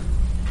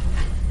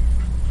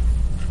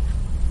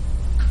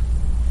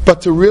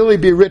 But to really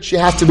be rich, you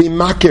have to be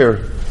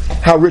makir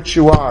how rich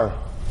you are.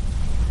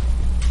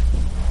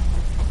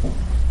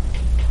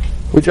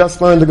 We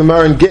just learned the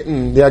Gemara in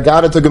Gittin. The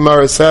Agadah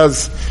Gemara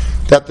says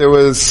that there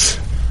was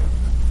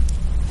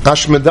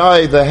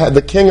Ashmedai,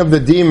 the king of the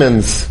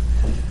demons.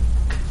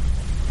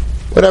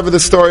 Whatever the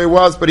story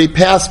was, but he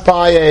passed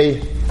by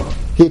a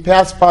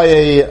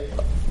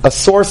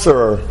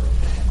sorcerer,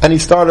 and he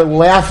started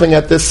laughing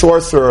at this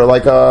sorcerer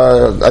like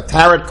a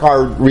tarot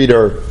card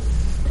reader,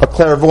 a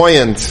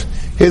clairvoyant.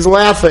 He's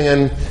laughing,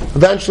 and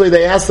eventually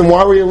they asked him,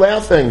 "Why were you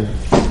laughing?"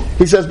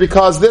 He says,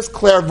 "Because this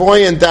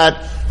clairvoyant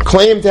that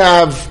claimed to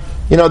have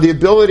the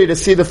ability to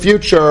see the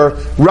future,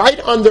 right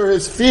under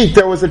his feet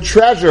there was a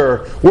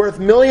treasure worth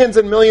millions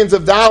and millions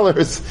of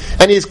dollars,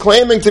 and he's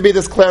claiming to be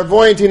this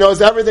clairvoyant. He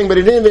knows everything, but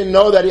he didn't even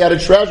know that he had a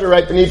treasure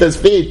right beneath his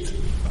feet."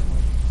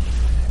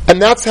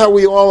 And that's how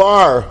we all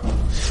are.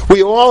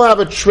 We all have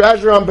a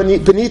treasure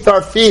beneath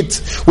our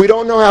feet. We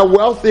don't know how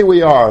wealthy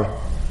we are.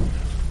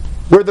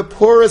 We're the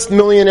poorest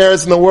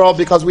millionaires in the world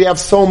because we have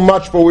so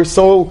much, but we're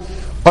so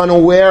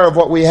unaware of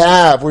what we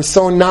have. We're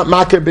so not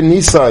makir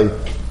b'nisai.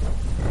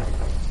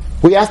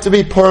 We have to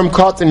be Purim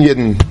Katan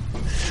Yidden.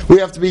 We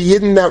have to be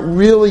Yidden that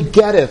really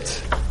get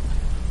it.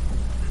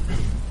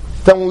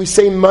 That when we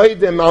say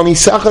Maidim, Al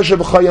Nisacha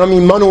Sheb'chayam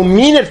Imanu,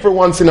 mean it for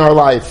once in our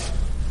life.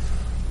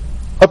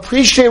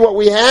 Appreciate what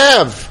we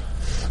have.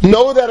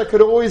 Know that it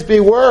could always be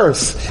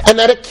worse. And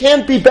that it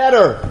can't be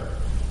better.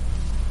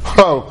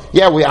 Oh,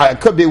 yeah,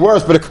 it could be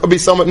worse, but it could be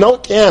so much. No,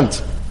 it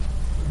can't.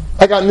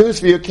 I got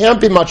news for you. It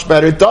can't be much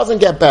better. It doesn't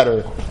get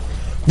better.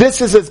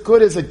 This is as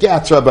good as it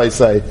gets, Rabbi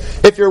say.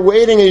 If you're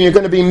waiting and you're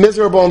going to be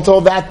miserable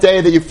until that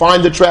day that you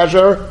find the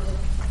treasure,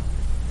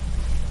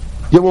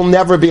 you will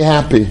never be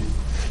happy.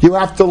 You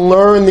have to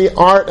learn the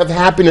art of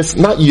happiness.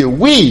 Not you,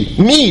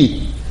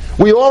 me.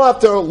 We all have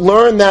to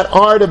learn that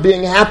art of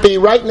being happy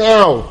right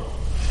now.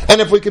 And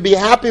if we could be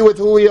happy with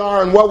who we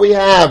are and what we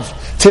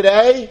have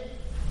today,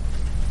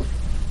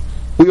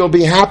 we will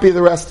be happy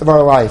the rest of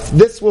our life.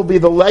 This will be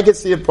the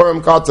legacy of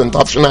Purim Katan,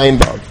 Tafshin Ayin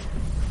Vav.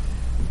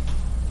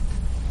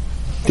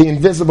 The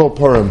invisible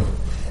Purim.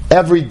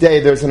 Every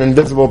day there's an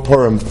invisible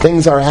Purim.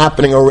 Things are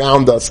happening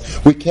around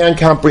us. We can't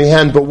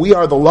comprehend, but we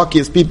are the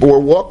luckiest people. We're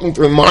walking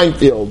through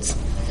minefields.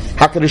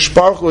 HaKadosh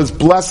Baruch Hu is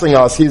blessing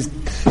us. He's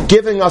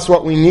giving us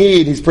what we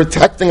need. He's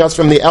protecting us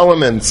from the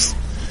elements.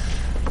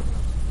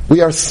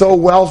 We are so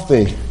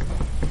wealthy.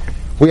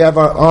 We have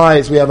our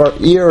eyes. We have our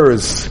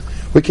ears.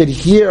 We could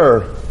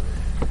hear.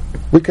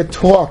 We could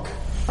talk.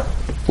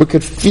 We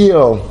could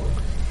feel.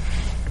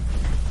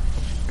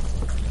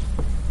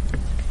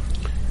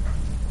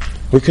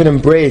 We can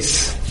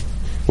embrace,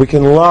 we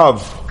can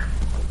love,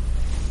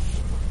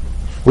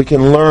 we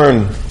can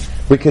learn,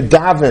 we could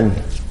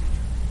daven.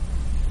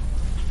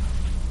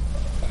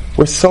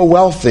 We're so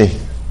wealthy.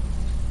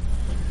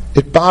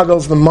 It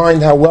boggles the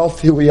mind how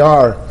wealthy we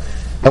are.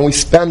 And we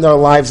spend our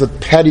lives with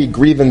petty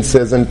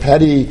grievances and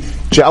petty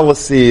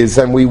jealousies,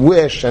 and we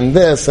wish, and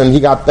this, and he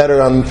got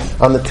better on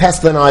the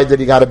test than I did,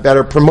 he got a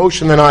better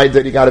promotion than I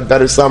did, he got a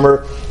better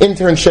summer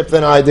internship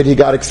than I did, he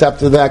got accepted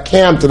to that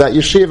camp, to that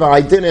yeshiva,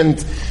 I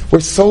didn't. We're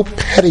so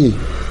petty.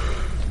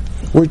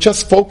 We're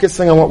just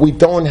focusing on what we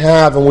don't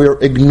have, and we're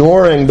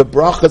ignoring the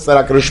brachas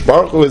that HaKadosh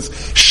Baruch Hu is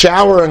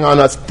showering on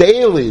us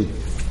daily.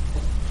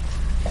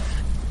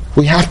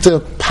 We have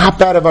to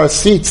pop out of our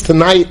seats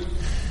tonight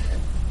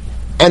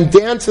and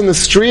dance in the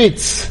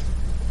streets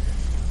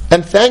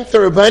and thank the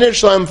Rebbeinu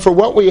Shalom for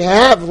what we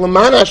have.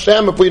 L'man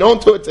Hashem, if we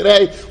don't do it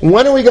today,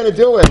 when are we going to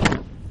do it?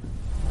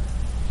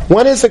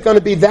 When is it going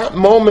to be that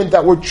moment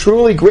that we're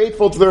truly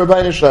grateful to the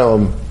Rebbeinu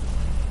Shalom?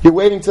 You're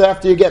waiting till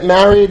after you get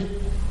married?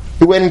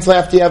 You're waiting till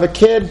after you have a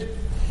kid?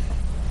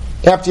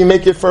 After you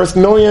make your first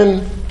million?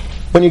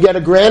 When you get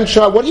a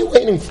grandchild? What are you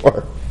waiting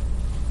for?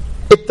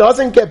 It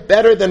doesn't get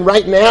better than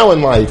right now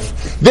in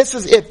life. This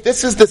is it.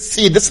 This is the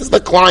seed. This is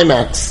the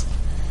climax.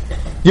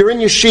 You're in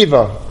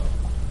yeshiva.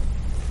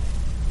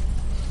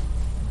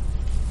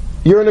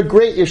 You're in a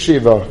great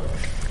yeshiva.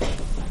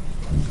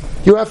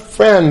 You have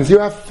friends. You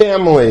have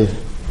family.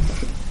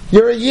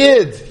 You're a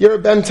yid. You're a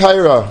ben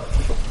Torah.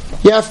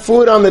 You have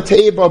food on the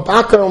table.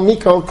 Bakar,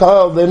 mikol,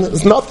 kol.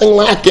 There's nothing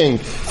lacking.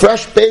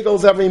 Fresh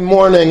bagels every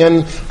morning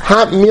and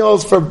hot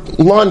meals for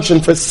lunch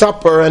and for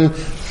supper and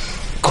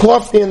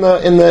coffee in the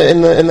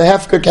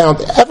hefker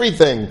count.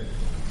 Everything.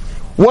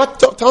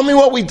 Tell me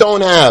what we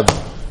don't have.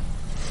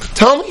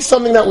 Tell me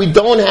something that we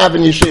don't have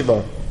in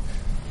yeshiva.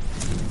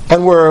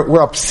 And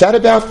we're upset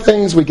about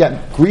things. We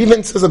get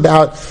grievances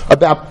about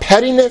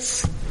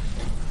pettiness.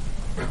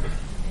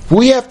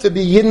 We have to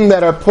be Yidden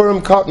that are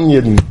Purim Katan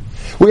Yidden.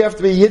 We have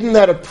to be Yidden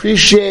that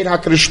appreciate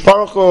HaKadosh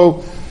Baruch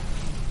Hu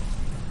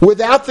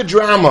without the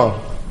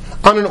drama.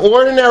 On an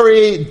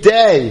ordinary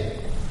day,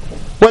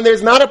 when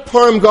there's not a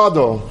Purim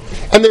Gadol,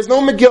 and there's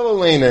no Megillah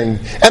laning,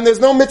 and there's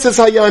no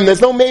Mitzvahs Hayom,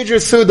 there's no major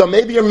Suda,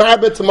 maybe you're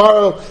Marbet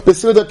tomorrow, the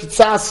Suda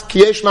Kitzas,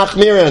 Kiyesh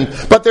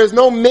Machmirin, but there's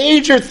no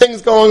major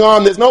things going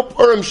on, there's no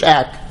Purim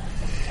Shack,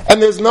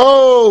 and there's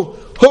no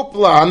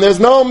Hupla, and there's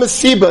no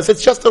Mesibas,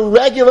 it's just a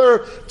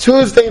regular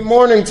Tuesday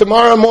morning,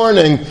 tomorrow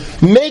morning.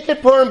 Make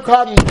it Purim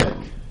Cotton Pick.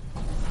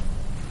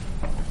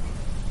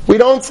 We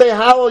don't say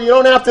Hallel, you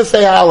don't have to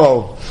say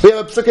Hallel. We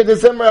have a Psukkah de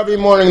Zimra every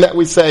morning that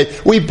we say.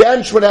 We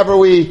bench whatever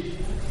we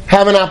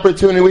have an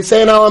opportunity. We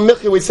say in Alam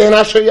Michi, we say in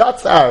Asher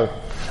Yatzar.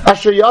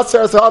 Asher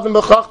Yatzar is Adam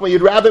B'chachma.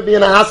 You'd rather be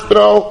in a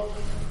hospital,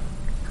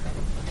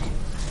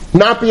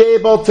 not be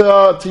able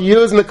to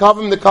use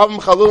Nekavim,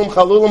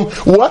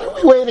 Chalulim. What are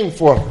we waiting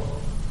for?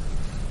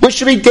 We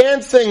should be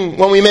dancing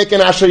when we make an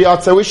Asher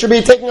Yatzar. We should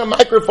be taking a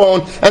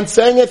microphone and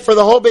saying it for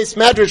the whole base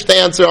medrash to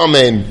answer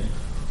Amen.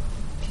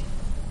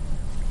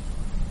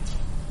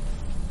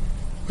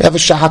 We have a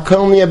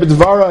Shahakolniya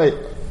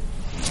B'dvarai.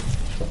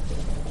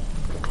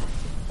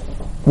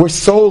 We're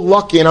so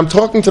lucky, and I'm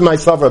talking to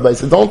myself, Rabbi.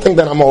 So don't think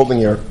that I'm holding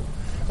here.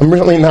 I'm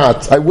really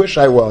not. I wish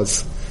I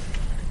was.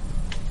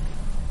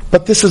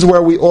 But this is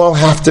where we all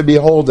have to be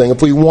holding.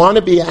 If we want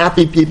to be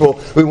happy people,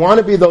 we want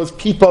to be those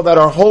people that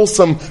are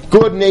wholesome,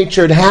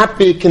 good-natured,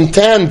 happy,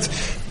 content,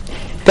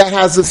 that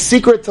has a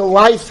secret to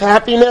life,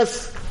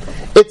 happiness,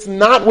 it's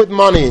not with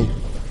money.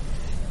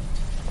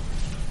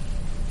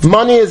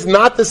 Money is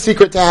not the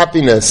secret to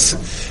happiness.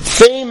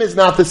 Fame is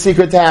not the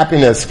secret to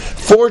happiness.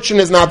 Fortune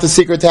is not the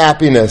secret to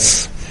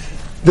happiness.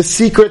 The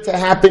secret to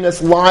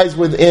happiness lies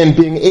within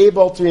being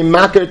able to be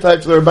makir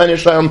types of the Rebbeinu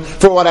Shalom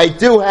for what I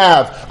do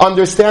have,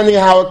 understanding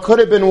how it could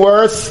have been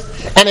worse,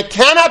 and it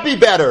cannot be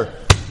better.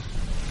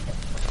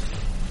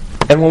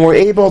 And when we're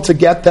able to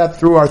get that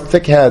through our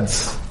thick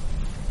heads,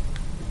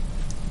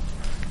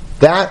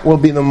 that will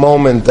be the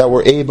moment that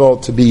we're able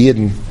to be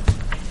Yidden.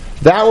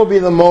 That will be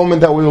the moment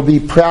that we will be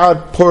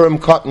proud Purim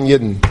Katan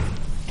Yidden.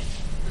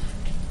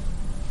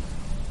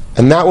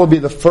 And that will be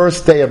the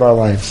first day of our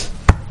lives.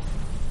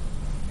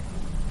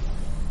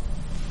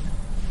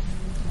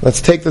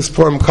 Let's take this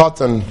Purim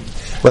Katan,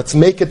 let's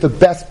make it the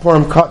best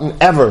Purim Katan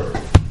ever.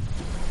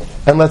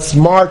 And let's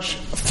march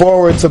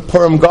forward to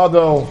Purim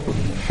Gadol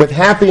with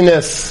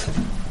happiness,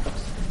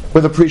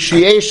 with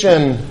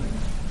appreciation,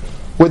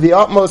 with the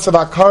utmost of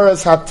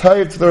Hakaras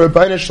HaTayv to the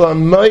Rebbeinu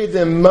Shalom.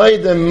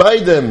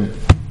 Maidim.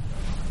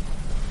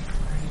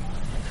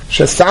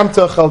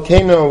 Shesamta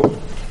chalkeinu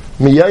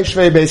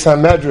miyeshvei beis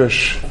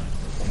hamedrash,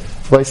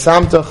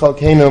 v'samta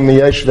chalkeinu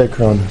miyeshvei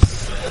kronos.